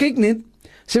 Maar kyk net,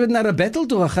 sy het naar 'n battle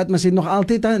toe gegaan, maar sy het nog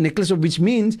altyd haar necklace op, which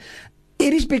means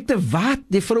irrespectief wat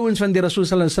die vrouens van die Rasul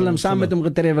sallallahu alaihi wasallam saam met hom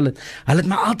getravel het, hulle het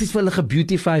maar altyd vir hulle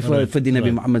gebeautify vir die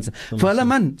Nabi Muhammad, vir hulle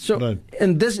man. So,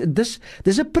 en dis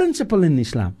 'n principle in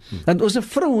Islam, dat ons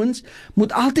vrouens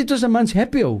moet altyd ons mans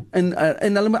happy hou, en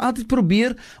hulle moet altyd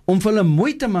probeer om vir hulle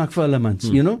mooi te maak vir hulle mans,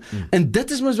 you know, en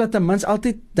dit is mos wat 'n mans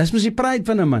altyd, dis mos die pride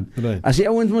van 'n man, as die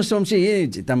ouens mos soms sê, hey,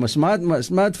 dan mos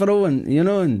smart vrou, en you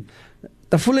know, en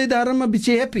dan voel hy daarom 'n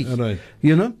bietjie happy,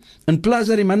 you know, in plaas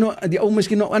dat die man nou, die ou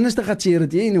miskien nou anders te gaat seer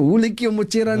het, hoe lyk jy om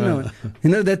moet seer aan nou,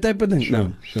 you know, that type of thing,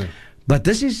 sure. But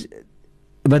this is,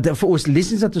 wat vir ons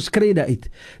lessons dat ons kry daaruit,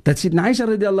 dat sy Aisha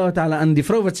radiallahu ta'ala aan die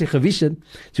vrou wat sy gewys het,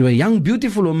 sy was 'n young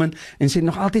beautiful woman, en sy het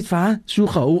nog altyd vir haar so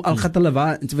gehou, al gaat hulle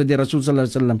waar, vir die Rasul sallallahu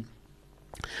alaihi wasallam.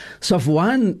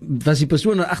 Safwan was die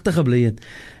persoon wat agtergebly het,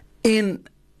 en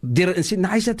sy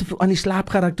Aisha het aan die slaap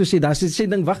geraak, toe sy daar, sy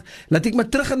dink, wag, laat ek maar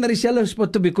terug gaan na dieselfde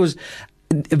spot toe, because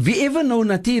wie ever nou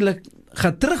natuurlijk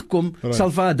gaat terugkom,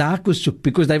 sal vir haar daar soek,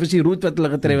 because die was die route wat hulle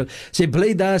getravel. Sy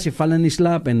bly daar, sy val in die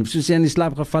slaap, en soos sy in die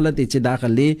slaap geval het sy daar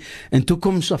gelê, en toe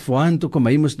kom Safwan, toe kom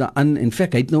hy moes daar aan, en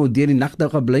fek, hy het nou deur die nag daar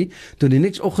gebly, toe die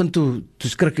niks oggend toe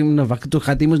skrik hy nou wakker, toe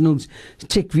gaat hy moes nou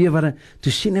check weer waar,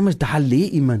 toe sien hy moes daar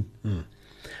lê iemand.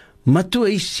 Maar toe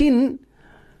hy sien,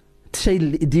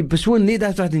 die persoon net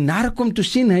dat wat nader kom, toe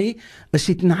sien hy, is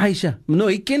Sidna Aisha. Nou,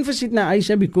 hy ken vir Sidna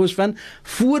Aisha, because van,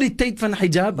 voor die tyd van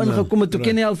hijab ingekom het, toe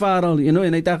ken hy al vir haar al, you know,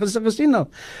 en hy het haar gesien al.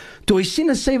 Toe hy sien,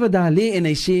 is sy wat daar lê, en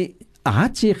hy sê,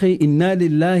 sê hy, inna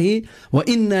lillahi wa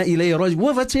inna ilayhi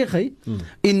raji'un. Wat sê hy?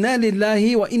 Inna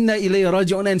lillahi wa inna ilayhi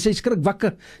raji'un. En sy skrik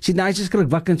wakker, Sidna Aisha skrik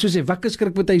wakker, en so sy wakker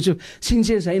skrik wat hy so, sien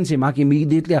sy is hy, en sy maak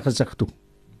immediately haar gesig toe.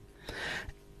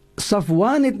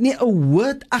 Safwan het nie 'n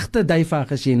woord agter Daifa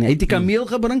gesien nie. Hy het die kameel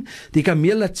gebring, die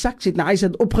kameel het sak, sy het na Aisha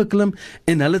opgeklim,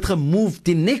 en hulle het gemove,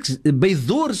 die next, by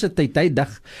Dhuhr se tyd, die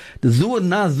dag, Dhuhr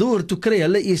na Dhuhr, toe kry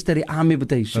hulle eers die army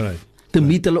by Yusuf, te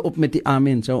meet hulle op met die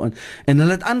army en so, en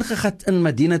hulle het aangegat in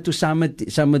Medina toe, saam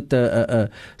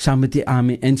met die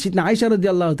army, en sy het na Aisha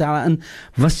radiallahu ta'ala, en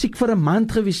was siek vir 'n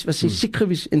maand gewees, was sy siek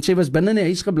gewees, en sy was binne in die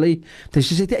huis gebly,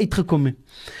 sy het nie uitgekom nie.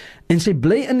 En sy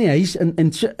bly in die huis,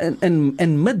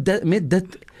 en met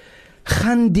dit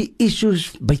gaan die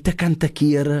issues buitekant te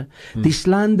kere, die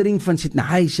slandering van Sidna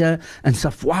Aisha en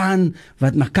Safwan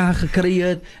wat mekaar gekry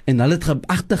het, en hulle het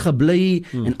agtergebly,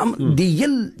 en die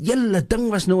hele ding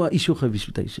was nou 'n issue gewees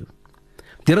met hy so.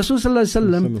 Die Rasul sallallahu alaihi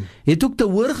wasallam het ook te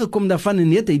hoor gekom daarvan, en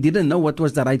net hy didn't know what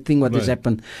was the right thing, what has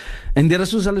happened, en die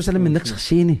Rasul sallallahu alaihi wasallam het niks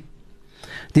gesê nie.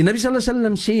 Die Nabi sallallahu alaihi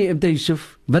wasallam sê op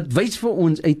Yusuf, wat wys vir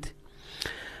ons uit,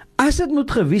 as het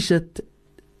moet gewys het,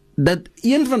 dat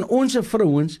een van ons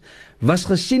vrouens was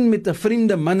gesien met 'n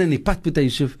vriende man in die pad met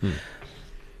Yusuf,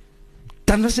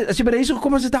 dan was het, as jy by Yusuf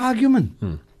gekom, was het 'n argument.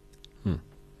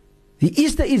 Die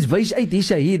eerste iets wys uit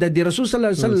hier, dat die Rasul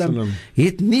sallallahu alaihi wasallam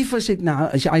het nie vir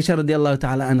Sidna Aisha radiallahu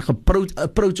ta'ala aan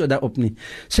approach daarop nie.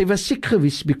 Sy was siek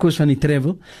gewees, because van die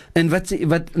travel, en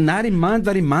wat na die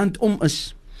maand om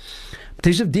is,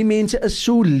 die mense is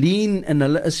so lean, en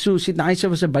hulle is so, Sidna Aisha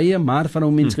was 'n baie maar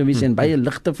vrouwmens gewees, en baie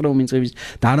ligte vrouwmens gewees,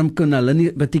 daarom kon hulle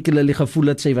nie particularly gevoel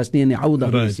dat sy was nie in die oude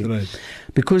gewees.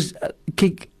 Because,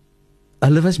 kyk,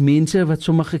 hulle was mense wat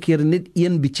sommige kere net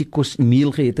een bietjie kos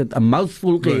meel geëet het, 'n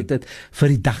mouthful geëet het, vir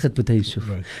die dag het met Yusuf.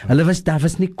 Hulle daar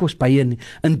was nie kos baie nie.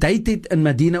 In die tyd in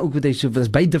Medina ook met Yusuf, was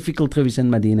baie difficult gewees in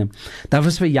Medina. Daar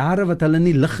was vir jare wat hulle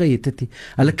nie lig geëet het nie.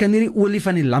 Hulle kan nie die olie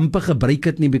van die lampe gebruik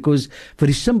het nie, because, for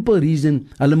the simple reason,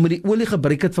 hulle moet die olie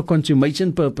gebruik het vir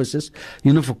consumption purposes,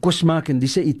 you know, vir kos maak en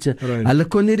dis iets. Hulle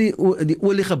kon nie die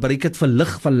olie gebruik het vir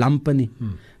lig, vir lampe nie.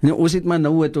 En ons het maar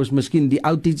nou het ons miskien die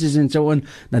outages en so on,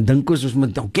 dan dink ons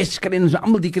moet nou kes kry, en ons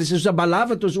almal die kry, soos 'n bala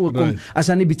wat ons oorkom, as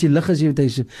aan 'n bietjie lig is, jy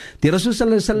weet. Die Rasul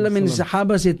sallallahu alaihi wasallam en die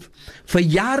sahabas het vir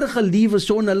jare gelewe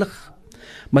sonder lig,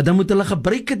 maar dan moet hulle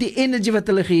gebruik die energie wat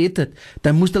hulle gehet het,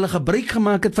 dan moest hulle gebruik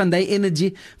gemaak het van die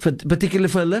energie, particular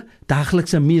vir hulle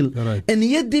daaglikse meal, en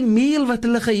die meal wat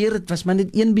hulle geheer het, was maar net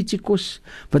een bietjie kos.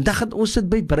 Vandag het ons sit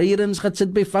by breierings, gaat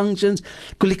sit by functions,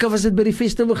 kolika was dit by die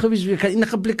festival gewees, jy gaan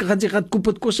enige plekke gaan, jy gaat koop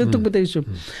het kos, het ook met hy so,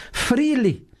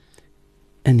 freely,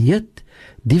 en yet,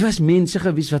 die was mense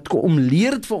gewees wat kom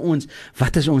leer het vir ons,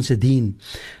 wat is ons dien.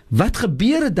 Wat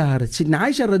gebeur het daar? Sidna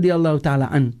Aisha radiallahu ta'ala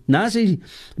aan, na sy,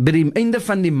 by die einde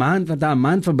van die maand, wat daar 'n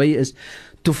maand verby is,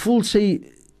 toe voel sy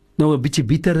nou 'n bietjie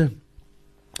bitter,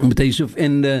 met Yusuf,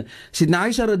 en Sidna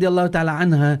Aisha radiallahu ta'ala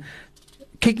aan,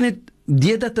 kyk net,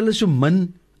 dat hulle so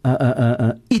min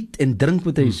eet en drink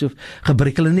met Yusuf,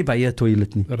 gebruik hulle nie baie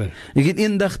toilet nie. Ek het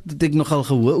eendag, dat ek nogal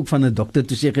gehoor, ook van 'n dokter,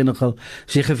 toe sê hy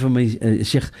vir my,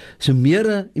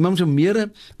 Imam, so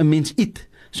meer 'n mens eet,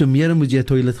 so meer moet jy 'n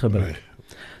toilet gebruik.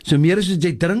 So meer as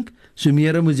jy drink, so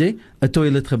meer moet jy 'n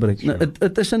toilet gebruik. Nou,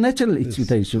 het is 'n natural iets met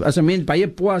hy. So, as 'n mens baie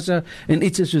poase en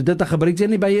iets soos dit, dan gebruik jy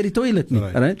nie baie die toilet nie.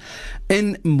 Right?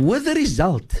 En with the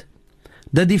result,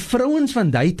 dat die vrouens van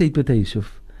die tyd met hy,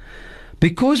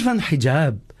 because van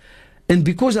hijab, en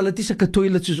because hulle het nie sulke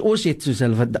toilet soos ons het, soos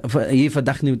hulle hier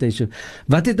vandag nie met hy,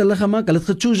 wat het hulle gemaak? Hulle het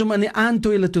gechoose om aan die aan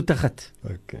toilet toe te gaan.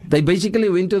 They basically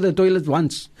went to the toilet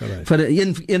once. Vir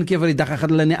een keer vir die dag, gaan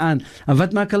hulle nie aan. En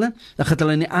wat maak hulle? Dan gaan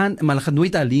hulle nie aan, maar hulle gaan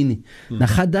nooit alleen nie. Dan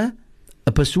gaan daar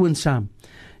 'n persoon saam.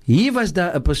 Hier was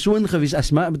daar 'n persoon gewees,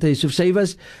 Asma bint Yusuf, sy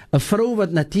was 'n vrou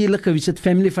wat natuurlik gewees het,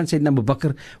 family van Sayyidina Abu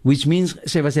Bakr, which means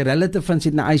sy was 'n relative van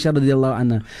Sayyidina Aisha radhiyallahu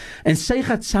anha. En sy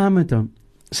gaan saam met hom,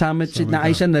 saam met Sayyidina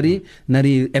Aisha na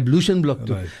die ablution blok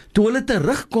toe. Toe hulle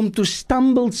terugkom, toe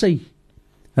stumble sy.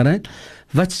 Right?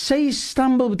 Wat sy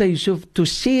stumble bint Yusuf, toe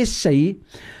sê sy,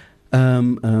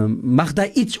 mag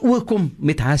daar iets oorkom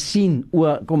met haar sien,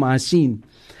 kom haar sien.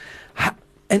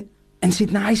 En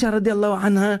Sayyidina Aisha radhiyallahu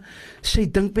anha, sy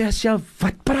dink by haarself,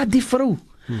 wat praat die vrou?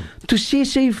 Toe sê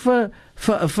sy vir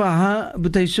haar,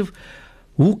 bint Yusuf,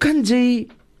 hoe kan jy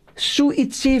so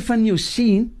iets sê van jou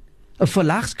sien, 'n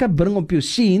verlaagskap bring op jou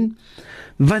sien,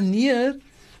 wanneer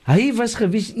hy was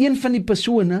gewees een van die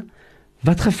persone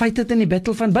wat gefight het in die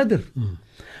battle van Badr.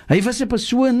 Hy was 'n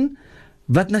persoon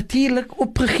wat natuurlik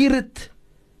opgegier het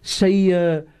sy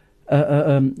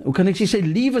hoe kan ek sê, sy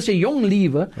liewe, sy jong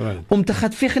liewe, om te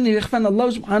gaan veg in die weg van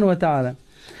Allah subhanahu wa ta'ala.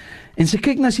 En sy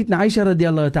kyk na Sayyidina Aisha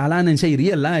radhiyallahu ta'ala anha en sy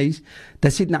realize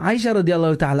dat Sayyidina Aisha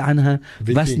radhiyallahu ta'ala anha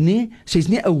was nie, sy's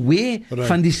nie aware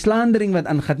van die slandering wat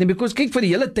aangaan nie, because kyk vir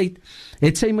die hele tyd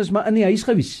het sy mos maar in die huis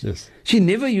gewees. She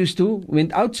never used to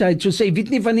went outside, so sy weet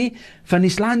nie van die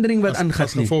slandering wat aangaan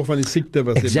nie. As gevolg van die siekte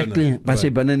was sy binne. Was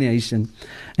sy binne in die huis in.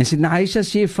 En Sayyidina Aisha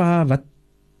sê vir haar,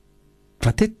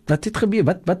 wat het gebeur?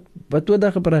 Wat het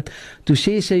daar gepraat? Toe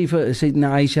sê sy vir Sayyidina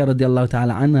Aisha radhiyallahu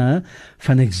ta'ala anha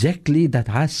van exactly dat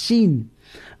haar sien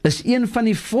is een van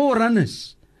die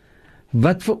voorrunners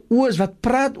wat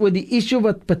praat oor die issue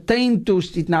wat pertain to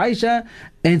Sayyidina Aisha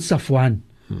en Safwan.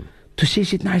 Toe sê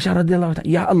Sayyidina Aisha radhiyallahu ta'ala,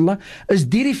 ja Allah, is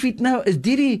die fitna, is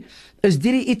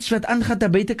die iets wat aangaan daar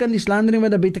buitekant, die slandering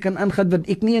wat daar buitekant aangaan wat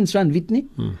ek nie eens van weet nie?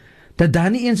 Dat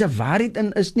daar nie eens 'n waarheid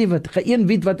in is nie, wat geen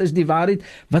weet wat is die waarheid,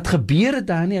 wat gebeur het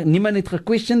daar nie, niemand het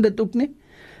gequestion dit ook nie.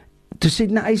 Toe sê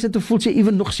na Aisha, toe voel sy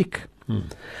even nog siek.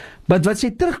 Maar wat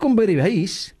sy terugkom by die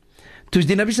huis, toe is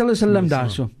die Nabi sallallahu alaihi wasallam daar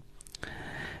so.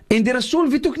 En die Rasul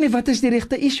weet ook nie wat is die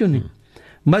regte issue nie.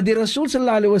 Maar die Rasul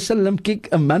sallallahu alaihi wasallam, kyk,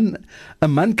 'n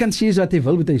man kan sê wat hy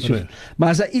wil met hy so. Maar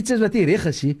as daar iets is wat hy reg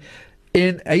is,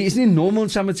 en hy is nie normaal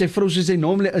saam met sy vrou soos hy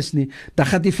normale is nie, dan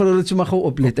gaan die vrou dit sommer gou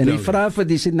oplet. En die vra vir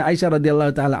die Sayyidina Aisha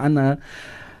radhiyallahu ta'ala anha,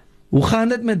 hoe gaan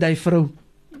dit met die vrou?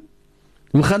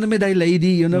 Hoe gaan dit met die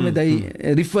lady, met die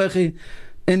refugie?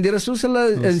 En die Rasul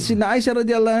sallallahu, en Sayyidina Aisha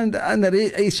radhiyallahu anha,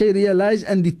 sy realize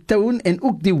in die tone en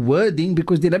ook die wording,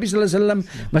 because die Nabi sallallahu alaihi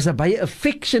wasallam was 'n baie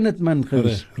affectionate man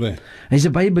gewees. Hy's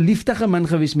 'n baie beliefdige man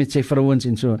gewees met sy vrouens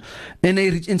en so.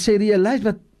 En sy realize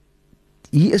wat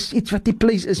hier is iets wat die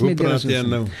place is met die Rasul.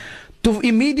 Nou? Toe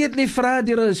immediately vra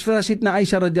Sayyidina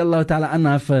Aisha radhiyallahu ta'ala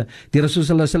anha vir die Rasul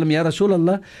sallallahu alaihi wasallam, ja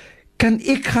Rasulullah, kan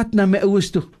ek gaan na my ouers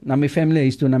toe, na my family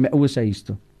huis toe, na my ouers huis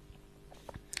toe?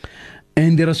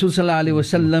 En die Rasul sallallahu alaihi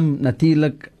wasallam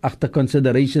natuurlik agter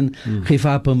consideration gee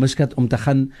haar permissie om te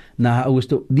gaan na haar ouers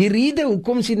toe. Die rede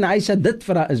hoekom Sayyidina Aisha dit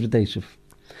vra is met Yusuf.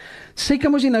 Sy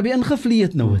kan mos die Nabi ingevlieg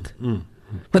het nou het.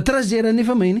 Wat trust jy dan nie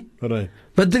van my nie?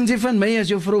 Wat dink jy van my as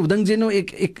jou vrou? Dink jy nou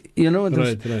ek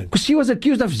because she was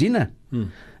accused of zina.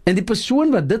 En die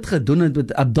persoon wat dit gedoen het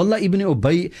met Abdullah ibn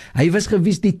Ubay, hy was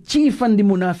gewees die chief van die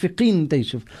munafiqin,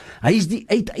 Yusuf. Hy is die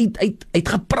uit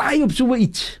gepraai op so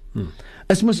iets.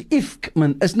 Is mos ifk,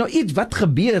 man, is nou iets wat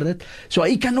gebeur het, so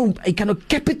hy kan nou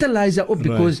capitalize op,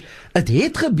 because het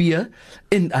het gebeur,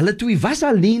 en hulle twee was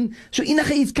alleen, so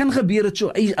enige iets kan gebeur het,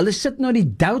 so hulle sit nou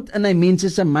die doubt in die mense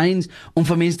se minds, om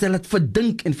vir mense te laat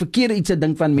verdink, en verkeerde iets te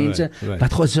dink van mense,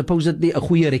 wat God supposedly 'n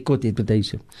goeie rekord het met hy.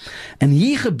 En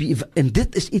hier gebeur, en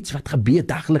dit is iets wat gebeur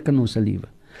daglik in ons lewe.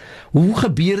 Hoe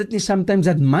gebeur dit nie sometimes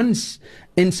dat mans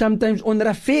en sometimes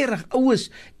onregverdig ouers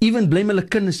even blame hulle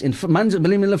kinders en mans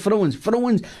blame hulle vrouens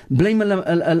blame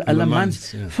hulle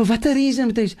mans vir watter reason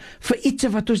met hy vir iets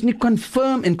wat ons nie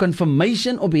confirm en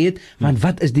confirmation op het, want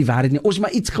wat is die waarheid nie, ons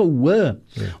maar iets gehoor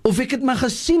of ek het maar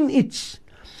gesien iets,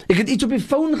 ek het iets op die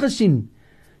phone gesien.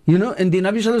 En die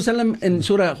Nabi sallallahu alaihi wasallam in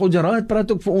surah Hujurat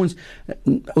praat ook vir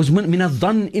ons min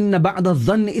adh-dhann inna ba'da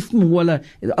adh-dhanni ithm wala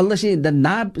Allah sê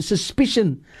the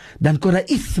suspicion dan kora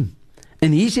ithm.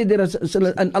 En hier sê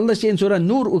en Allah sê in surah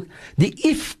Nur ook die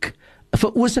ifk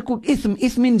veroorsaak ook ithm.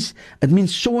 It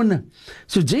means sonde.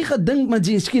 So jy gedink maar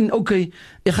jy miskien, okay,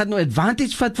 ek gaan nou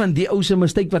advantage vat van die ou se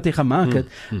mistake wat hy gemaak het.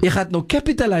 Ek gaan nou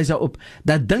capitalize daarop.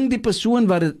 Dat dink die persoon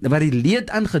waar die leed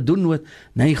aan gedoen word,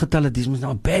 nee, getal dit is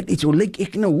nou bad iets. Hoe lyk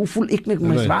ek nou? Hoe voel ek nou?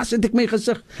 Waar sit ek my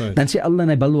gesig? Dan sê Allah en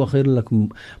hy bal wagirlik.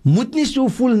 Moet nie so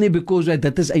voel nie, because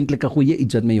dit is eintlik 'n goeie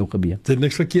iets wat met jou gebeur. Dit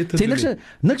niks verkeerd te doen.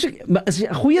 Niks, maar is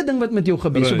 'n goeie ding wat met jou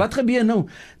gebeur. So wat gebeur nou?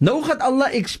 Nou gaan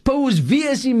Allah expose wie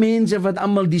is die mense wat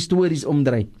almal die stories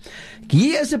omdraai.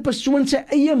 Hier is 'n persoon sy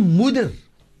eie moeder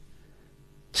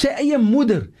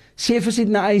sê vir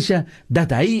Sidna Aisha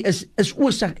dat hy is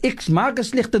oorsaak. Ek maak 'n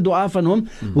slegte dua van hom.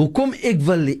 Hoekom ek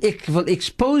wil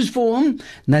expose vir hom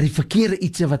na die verkeerde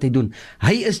iets wat hy doen.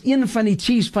 Hy is een van die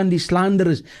chiefs van die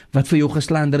slanderers wat vir jou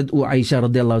geslander het, o Aisha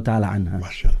radhiyallahu ta'ala anha.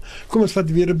 Mashallah. Kom ons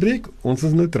vat weer 'n breek. Ons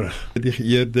is nou terug. Die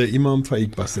geëerde Imam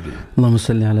Faieq Basserdien. Allahumma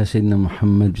salli ala Sayyidina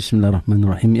Muhammad.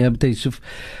 Bismillahirrahmanirrahim. Ja, Yusuf.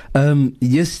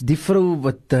 Yes, die vrou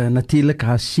wat natuurlik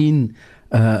haar sien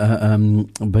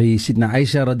by Sidna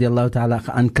Aisha radhiyallahu ta'ala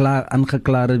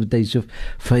aangeklaar het, Yusuf,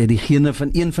 vir diegene van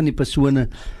een van die persone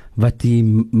wat die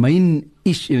main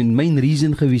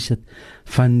reason gewees het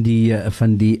van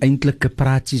die eintlike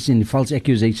praatsies en die false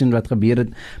accusation wat gebeur het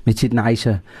met Sidna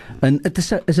Aisha. En dit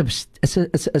is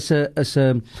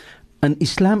in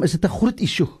Islam is dit 'n groot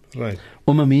issue, right,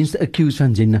 om 'n mens te accuse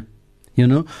van zina. You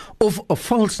know, of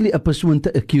falsely a person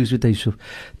te accuse with Yusuf.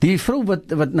 Die vrou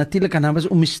wat natuurlik haar naam was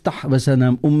Mistah was haar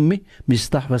naam,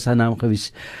 Mistah was haar naam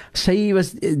gewees. Sy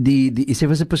was sy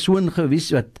was 'n persoon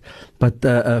gewees wat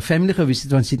family gewees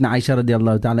het van Sidna Aisha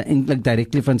radhiyallahu ta'ala, eintlik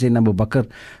directly van Sayyidina Abu Bakr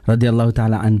radhiyallahu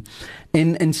ta'ala an.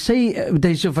 En sy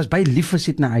Yusuf was baie lief vir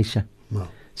Sidna Aisha. Wow.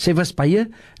 Sy was baie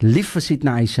lief vir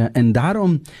Sidna Aisha en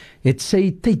daarom het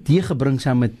sy tyd deurgebring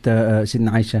saam met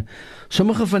Sidna Aisha.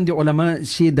 Sommige van die ulama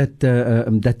sê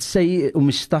dat sy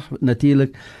Mistah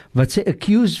natuurlik wat sy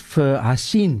accuse vir haar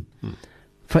sien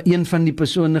vir een van die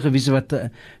persone gewees wat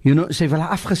sy wil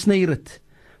haar afgesny het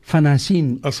van haar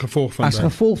sien as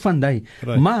gevolg van die.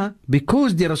 Right. Maar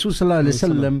because die Rasul sallallahu alaihi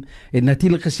wasallam het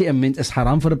natuurlik gesê 'n mens is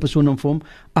haram vir 'n persoon om vir hom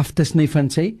af te sny van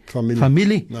sy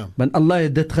familie. No. Want Allah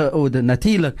het dit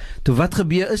natuurlik. Toe wat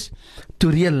gebeur is,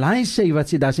 toe realize sy wat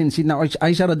sy daar sien nou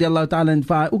Aisha radhiyallahu ta'ala en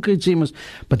vir ook sê mos,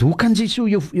 but hoe kan jy so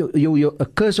jou 'n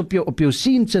curse op jou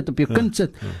sien sit, op jou kind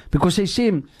sit? Because sy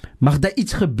sê mag daar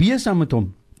iets gebeur saam met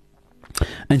hom.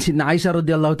 En Sidna Aisha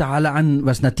radhiyallahu ta'ala an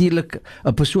was natuurlik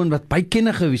 'n persoon wat baie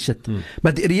kennis gewys het.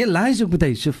 But realize ook met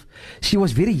Yusuf, she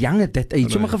was very young at that age.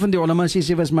 Sommige van die ulama sê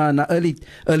sy was maar na early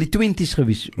 20s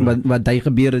gewys wat hy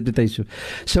gebeur het met Yusuf.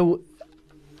 So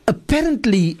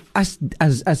apparently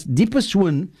as die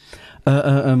persoon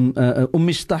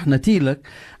Mistah natuurlik,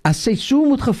 as sy so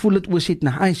moet gevoel het oor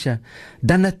Sidna Aisha,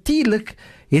 dan natuurlik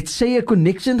het sy 'n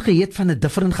connection gehad van 'n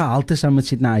different gehalte saam met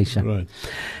Sidna Aisha. Right.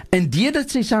 En deurdat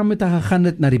sy saam met haar gegaan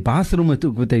het na die bathroom het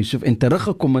ook met Yusuf en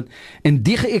teruggekom het en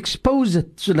die ge-expose het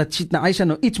sodat Sidna Aisha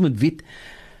nou iets moet weet,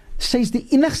 sy is die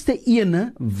enigste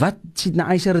ene wat Sidna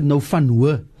Aisha het nou van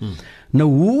hoor. Nou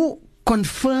hoe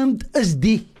confirmed is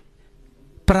die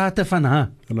prate van haar?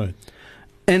 Right.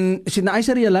 En Sidna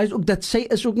Aisha realize ook dat sy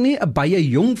is ook nie 'n baie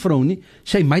jong vrou nie.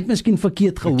 Sy might miskien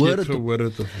verkeerd gehoor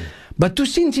het. Maar toe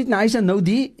sien Sidna Aisha nou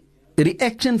die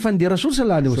reaction van die Rasul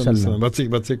sallallahu alaihi wasallam.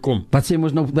 Wat sy kom. Wat sy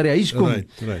moes nou by die huis kom.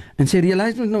 Right. En sy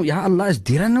realize nou, ja Allah, is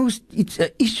dit nou iets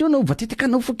issue nou, wat het ek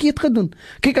nou verkeerd gedoen?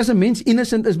 Kyk, as 'n mens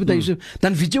innocent is by Yusuf,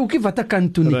 dan weet jy ook nie wat ek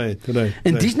kan doen nie. Right.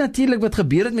 En dis natuurlik wat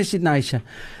gebeur het met Sidna Aisha.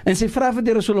 En sy vra vir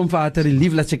die Rasul om vir haar te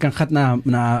relief dat sy kan gaan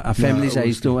na 'n family se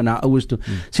huis toe en na ouers toe.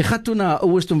 Sy gaan toe na haar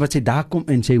ouers toe, wat sy daar kom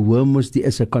en sy hoor mos die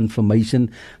is 'n confirmation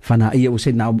van haar eie, hoe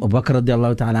sy nou Abu Bakr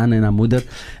radhiyallahu ta'ala en haar moeder,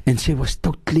 en sy was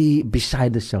totally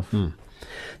beside herself.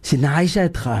 Sidna Aisha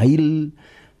het gehuil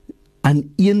aan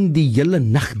die hele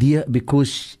nag deur,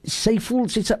 because sy voel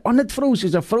sy's 'n honored vrou,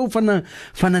 sy's 'n vrou van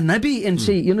 'n nabi, en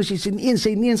sy sy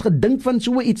nie eens gedink van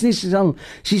so iets nie.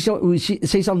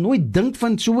 Sy sal nooit dink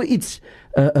van so iets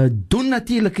doen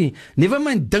natuurlik nie. Never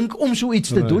mind dink om so iets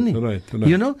te doen nie. Right.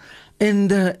 You know?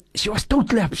 And she was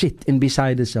totally upset and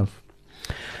beside herself.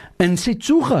 En sy het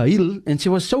so gehuil, en sy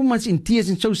was so much in tears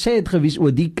en so sad gewees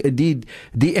oor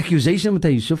die accusation met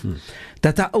Yusuf,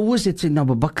 dat haar ouers het sy na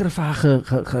Abu Bakr vir haar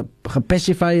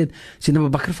gepacify het. Sy na Abu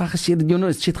Bakr vir haar gesê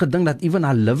dat, sy het gedink dat even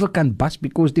haar liver kan bust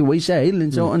because the way sy huil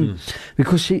en so on.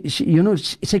 Because she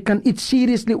sy kan iets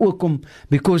seriously oorkom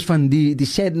because van die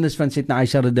sadness van Sidna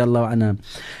Aisha radhiyallahu anha.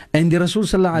 En die Rasul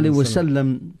sallallahu alaihi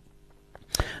wasallam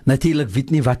natuurlijk weet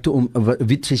nie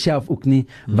weet sy self ook nie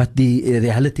wat die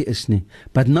reality is nie.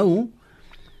 But nou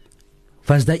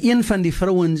was daar een van die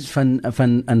vrouens van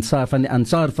die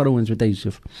Ansar vrouens met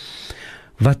Yusuf,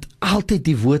 wat altyd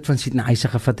die woord van Sidna Aisha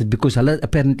gevat het, because hulle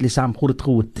apparently saam groot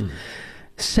gehoord.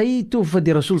 Sy toe vir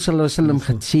die Rasul sallallahu alaihi wasallam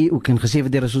gesê ook en gesê vir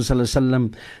die Rasul sallallahu alaihi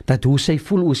wasallam dat hoe sy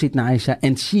voel oor Sidna Aisha,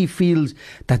 and she feels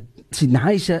dat Sidna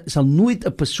Aisha sal nooit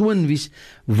 'n persoon wees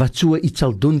wat so iets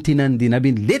sal doen teen die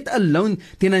Nabi, let alone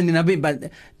teen die Nabi,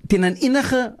 teen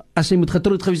enige, as sy moet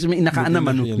getroud gewees met enige ander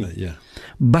man ook nie.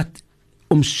 But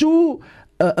om so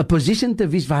 'n position te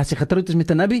wees waar sy getroud is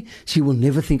met 'n Nabi, she will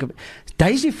never think of it.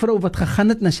 Daai is die vrou wat gegaan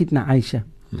het na Sidna Aisha,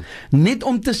 net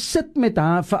om te sit met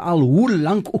haar vir al hoe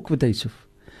lank ook met Yusuf.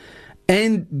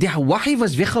 En die wahi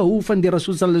was weggehou van die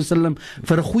Rasul sallallahu alaihi wasallam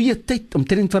vir 'n goeie tyd,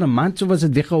 omtrent vir 'n maand, so was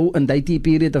dit weggehou in die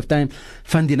period of time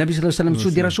van die Nabi sallallahu alaihi wasallam. So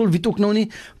die Rasul weet ook nou nie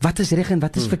wat is reg en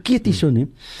wat is verkeerd hierso nie.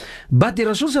 Maar die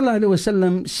Rasul sallallahu alaihi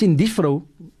wasallam sien die vrou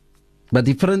wat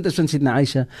die vriend is van Sidna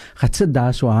Aisha, gaan sit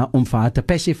daar so om vir haar te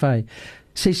pacify.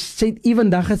 Sy het even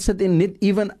daar gaan sit en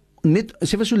net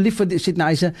sy was so lief vir Sidna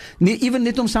Aisha,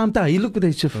 net om saam te huil ook met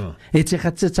Yusuf, het sy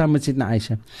gaan sit saam met Sidna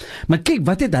Aisha. Maar kyk,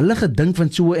 wat het hulle gedink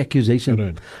van so 'n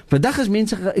accusation? Vandag is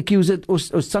mense ge-accuse it,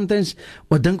 ons sometimes,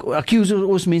 dink, accuse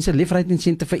ons mense left, right en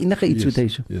center vir enige iets met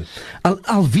Yusuf.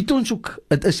 Al weet ons ook,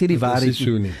 het is hierdie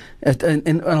waarheid.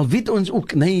 En al weet ons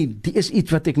ook, nee, die is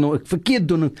iets wat ek verkeerd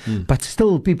doen, but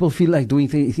still people feel like doing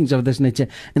things of this nature.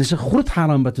 En dit is 'n groot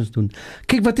haram wat ons doen.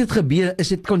 Kyk wat het gebeur, is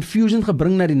het confusion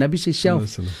gebring na die Nabi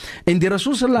self. En die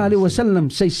Rasul sallallahu alaihi wasallam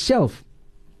sy self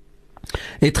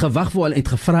het gewag vir hulle, het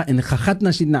gevra en gegat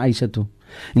na Sidna Aisha toe.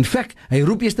 In fact, hy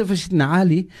roep eers vir Sidna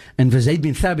Ali en vir Zaid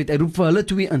bin Thabit, hy roep vir hulle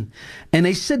twee in. En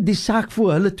hy sit die saak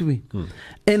voor hulle twee.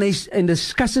 En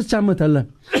discuss dit saam met hulle.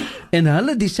 En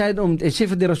hulle decide hy sê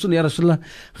vir die Rasul, ja Rasulullah,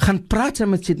 gaan praat saam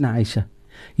met Sidna Aisha.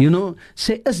 You know,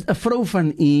 sy is 'n vrou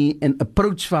van u en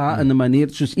approach vir haar in 'n manier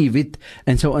soos u weet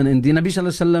en so en die Nabi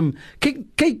sallallahu alaihi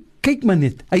wasallam, kyk maar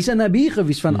net, hy's 'n Nabi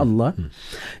gewees van Allah.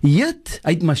 Yet,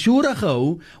 hy het mashura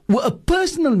gehou oor 'n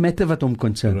personal matter wat hom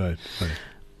concern. Right.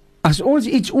 As ons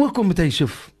iets oorkom met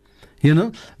Yusuf, you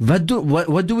know,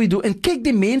 what do we do? En kyk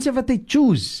die mense wat hy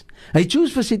choose. Hy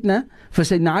choose vir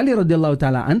Sidna Ali radiyallahu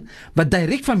ta'ala an, wat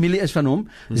direct familie is van hom.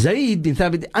 Zaid bin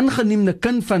Thabit, die aangeneemde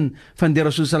kind van die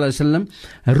Rasul sallallahu alaihi wasallam,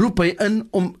 roep hy in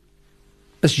om,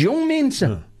 is jong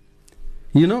mense.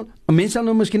 You know, mense sal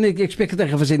nou miskien expect dat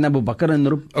hy vir Sidna Abu Bakr en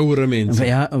roep. Ouere mense.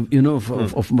 Ja, you know,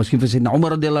 of miskien vir Sidna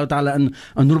Umar radiyallahu ta'ala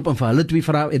en roep en vir hulle twee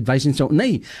vra advice en so.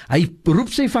 Nee, hy roep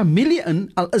sy familie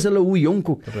in, al is hulle hoe jonk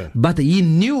ook. But he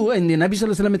knew, en die Nabi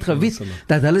sallallahu alaihi wasallam het geweet,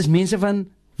 dat hulle is mense van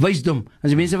wysdom,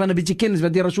 as mense van 'n bietjie kennis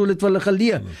wat die Rasul het vir hulle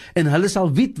geleer, en hulle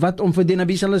sal weet wat om vir die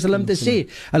Nabi sallallahu alaihi wasallam te sê.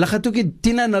 Hulle gaan ook nie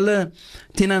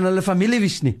teen aan hulle familie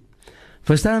wys nie.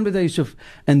 Verstaan met Yusuf?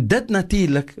 En dit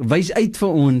natuurlik wys uit vir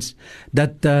ons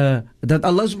dat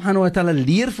Allah subhanahu wa ta'ala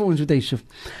leer vir ons met Yusuf,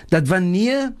 dat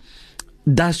wanneer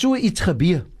daar so iets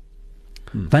gebeur,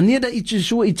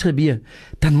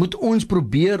 dan moet ons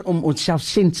probeer om onsself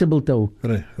sensible te hou.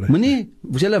 Moenie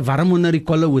hulle warm onder die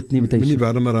kolle hoed nie met Yusuf. Moenie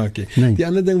warm raak nie. Die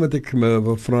ander ding wat ek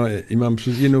wil vra, Imam,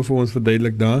 soos jy nou vir ons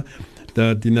verduidelik daar,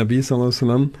 dat die Nabi sallallahu alaihi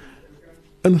wasallam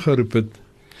ingeroep het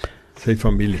sy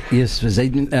familie. Yes, vir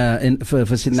Zaid en vir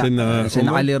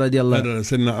Sidna Ali radiyallahu.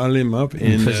 Sidna Ali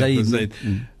en vir Zaid.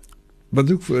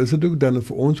 Wat ook is dit ook dan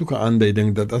vir ons ook 'n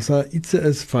aanduiding dat as daar iets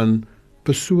is van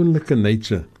persoonlike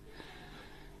nature,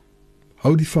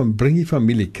 bring die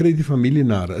familie, kry die familie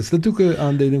nader. Is dit ook 'n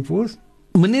aanduiding vir ons?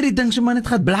 Meneer die ding so man, het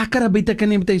gaat blaker buite kan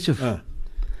nie met Yusuf.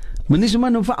 Meneer so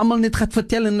man, vir almal net gaat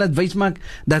vertel en laat wys maak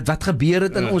dat wat gebeur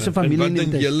het in ons familie nie. En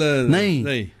wat dink julle?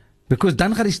 Nee. Because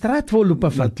dan gaan die straat vol loop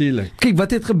af. Natuurlijk. Kyk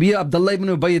wat het gebeur, Abdullah ibn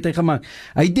Ubay het hy gemaak.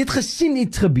 Hy het net gesien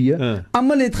iets gebeur.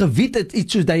 Almal het geweet het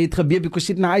iets soos dit het gebeur because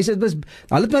Sidna Aisha was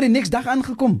hulle het maar die next dag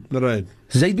aangekom. Right.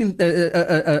 Zaid bin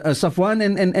Safwan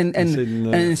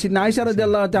en Sidna Aisha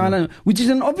radiyallahu ta'ala, which is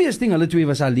an obvious thing, hulle twee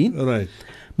was alleen. Right.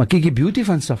 Maar kyk die beauty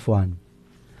van Safwan.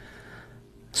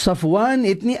 Safwan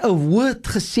het nie 'n woord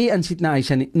gesê aan Sidna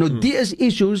Aisha nie. Nou die is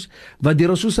issues wat die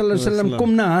Rasul sallallahu alaihi wasallam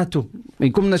kom na haar toe. Hy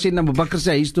kom na Sidna Abu Bakr se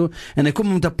huis toe en hy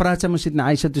kom om te praat saam met Sidna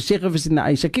Aisha toe, sê vir Sidna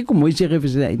Aisha, kyk hoe mooi sê vir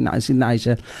Sidna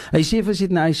Aisha. Hy sê vir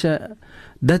Sidna Aisha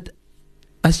dat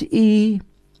as u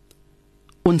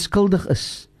onskuldig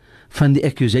is van die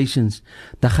accusations,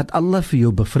 dan gaat Allah vir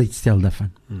jou bevrijd stel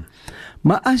daarvan.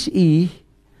 Maar as u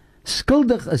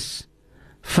skuldig is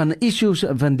van issues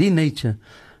van die nature,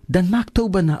 dan maak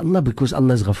tauba na Allah, because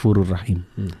Allah is Ghafurur Rahim.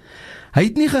 Hy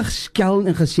het nie geskel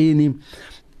en gesê nie,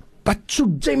 wat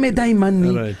soek jy met die man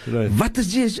nie? Right. Wat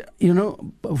is jy, you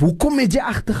know, hoekom het jy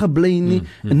agtergebly nie?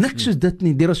 Niks soos dit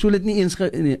nie. Die Rasul het nie eens,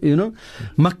 you know.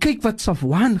 Maar kyk wat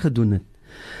Safwan gedoen het.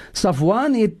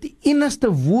 Safwan het die enigste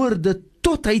woorde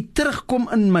tot hy terugkom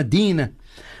in Medina,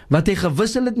 wat hy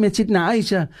gewissel het met Sidna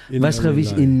Aisha, was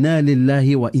gewees, inna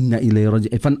lillahi wa inna ilayhi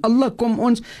raji'un. Van Allah kom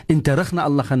ons en terug na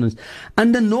Allah gaan ons.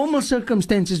 Under normal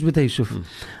circumstances met Yusuf,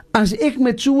 as ek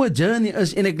met so 'n journey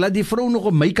is en ek laat die vrou nog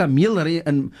op my kameel ry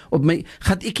en op my,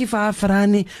 gaan ek nie vir haar vra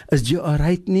nie, is jy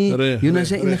alright nie? You know,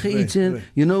 sy enige iets,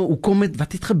 you know, hoekom het,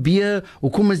 wat het gebeur?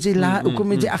 Hoekom is jy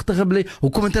hoekom het jy agtergebly?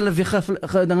 Hoekom het hulle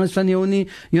weggeding is van jou nie?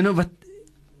 You know, wat,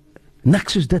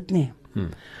 niks soos dit nie.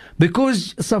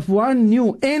 Because Safwan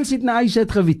knew, en Sidna Aisha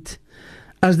het geweet,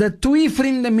 as dat 2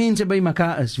 vriende mense by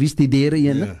mekaar is, wie is die derde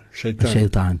ene?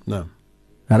 Shaitaan.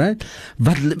 Alright?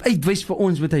 Wat uitwys vir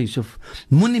ons met Yusuf,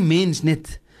 moenie mens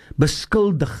net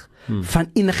beskuldig van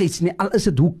enigiets nie, al is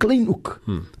dit hoe klein ook.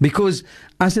 Because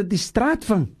as dit die straat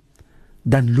vang,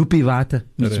 dan loop die water.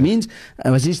 Iets mens,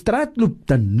 as die straat loop,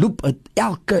 dan loop het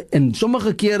elke, en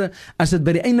sommige kere, as dit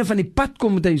by die einde van die pad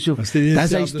kom met Yusuf, dan is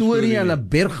die storie aan 'n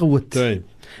berg gehoed.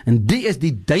 En die is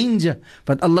die danger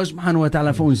wat Allah subhanahu wa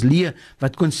ta'ala vir ons leer,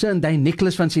 wat concern die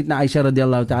necklace van Sidna Aisha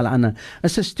radiallahu ta'ala anha.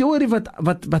 Is 'n storie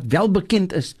wat wel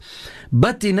bekend is.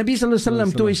 But die Nabi sallallahu alaihi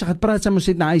wasallam, toe hy gaan praat saam met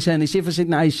Sidna Aisha, en hy sê vir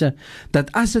Sidna Aisha, dat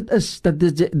as dit is,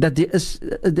 dat die is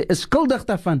skuldig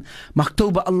daarvan, mag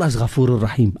toba, Allah is Ghafurur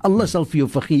Rahim. Allah sal vir jou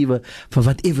vergewe, vir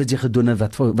whatever jy gedoen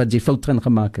het, wat jy fout gaan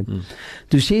gemaak het.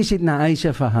 Toe sê Sidna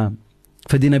Aisha vir haar,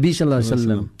 vir die Nabi sallallahu alaihi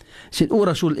wasallam, sê, o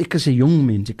Rasul, ek is 'n jong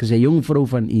mens, ek is 'n jong vrou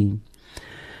van u.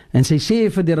 En sy sê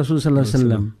vir die Rasul sallallahu alaihi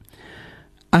wasallam,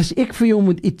 as ek vir jou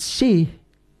moet iets sê,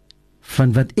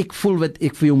 van wat ek voel, wat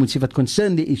ek vir jou moet sê, wat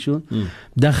concern die issue,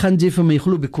 dan gaan jy vir my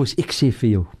glo, because ek sê vir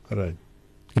jou.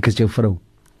 Ek is jou vrou.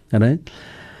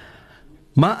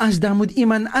 Maar as daar moet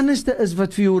iemand anders is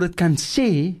wat vir jou dit kan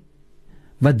sê,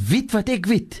 wat weet wat ek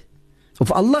weet,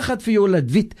 of Allah gaat vir jou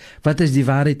laat weet wat is die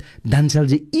waarheid, dan sal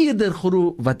jy eerder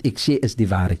glo wat ek sê is die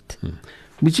waarheid.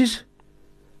 Which is,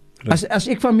 as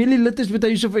ek familielid is met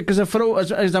Yusuf, ek is 'n vrou,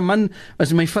 as 'n man,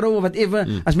 as my vrou of whatever,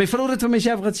 as my vrou dit vir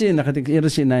myself gaat sê, dan gaan ek eerder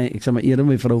sê, nee, ek sal maar eerder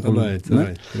my vrou glo. Right.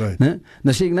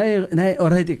 Dan sê ek, nee,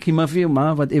 alright, ek gee maar vir jou,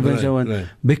 maar whatever, so on,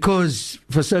 because,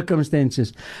 for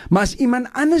circumstances. Maar as iemand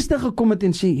anders te gekom het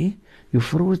en sê, jou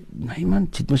vrou, nee man,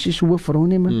 sit maar sê so 'n vrou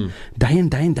nie man, die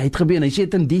het gebeur, en hy sê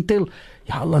het in detail,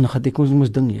 ja Allah, nou gaan ek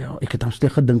ons ding, ja, ek het hom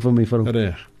sleg gedink van my vrou.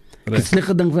 Ek het sleg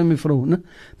gedink van my vrou, ne?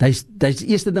 Dit is die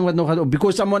eerste ding wat nog gaat,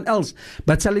 because someone else,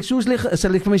 but sal ek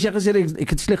vir my sê gesê, ek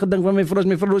het sleg gedink van my vrou, as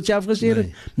my vrou het self gesê het?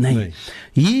 Nee.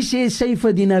 Hier sê sy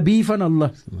vir die Nabi van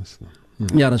Allah,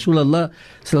 ja Rasulullah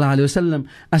sallallahu alaihi wasallam,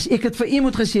 as ek het vir u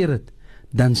moet gesê het,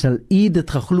 dan sal u dit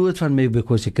geglo het van my,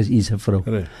 because ek is u se vrou.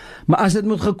 Maar as dit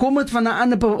moet gekom het van 'n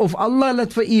ander, of Allah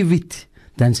laat vir u weet,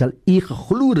 dan sal u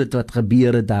geglo het wat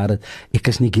gebeur het daar, ek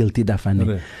is nie guilty daarvan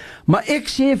nie. Maar ek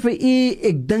sê vir u,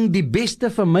 ek dink die beste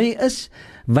vir my is,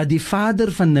 wat die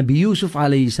vader van Nabi Yusuf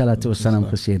alayhi salatu wassalam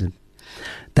gesê het.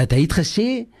 Dat hy het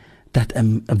gesê, dat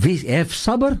hef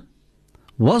sabr,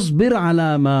 wasbir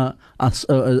ala ma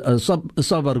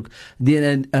sabr.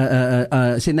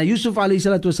 Sê Yusuf alayhi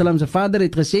salatu wassalam, sy vader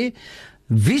het gesê,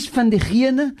 wees van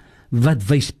diegene wat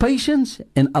wys patience,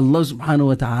 en Allah subhanahu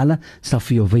wa ta'ala sal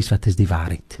vir jou wys wat is die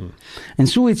waarheid. En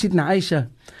so het Sidna Aisha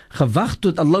gewag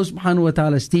tot Allah subhanahu wa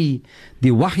ta'ala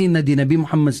die wahi na die Nabi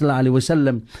Muhammad sallallahu alaihi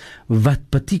wasallam, wat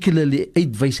particularly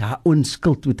uitwys haar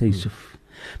onskuld met Yusuf.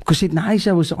 Because Sidna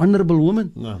Aisha was an honorable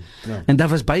woman. En daar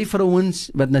was baie vrouens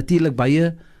wat natuurlik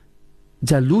baie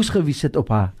jaloers gewees het op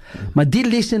haar. Maar die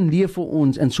lessen leer vir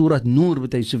ons in Surat Noor,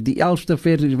 wat hy sê, die 11ste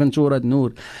vers van Surat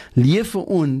Noor, leer vir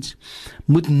ons,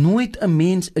 moet nooit 'n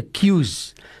mens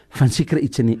accuse van sekere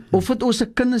iets nie. Of het ons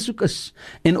 'n kinders ook is,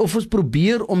 en of ons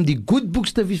probeer om die good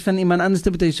books te wees van iemand anders te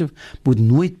betuig, moet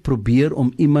nooit probeer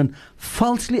om iemand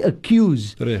falsely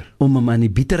accuse, om hom aan die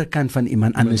bittere kant van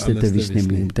iemand anders te wees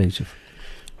nie.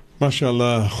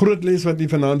 Mashallah, groot les wat jy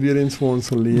vanaand weer eens vir ons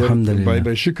geleer.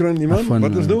 By Shukran, Imam.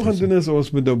 Wat ons nou gaan doen is,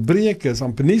 ons moet nou breek, is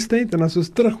amper nuustyd, en as ons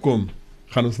terugkom,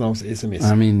 gaan ons na ons SMS.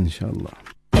 Amin, inshallah.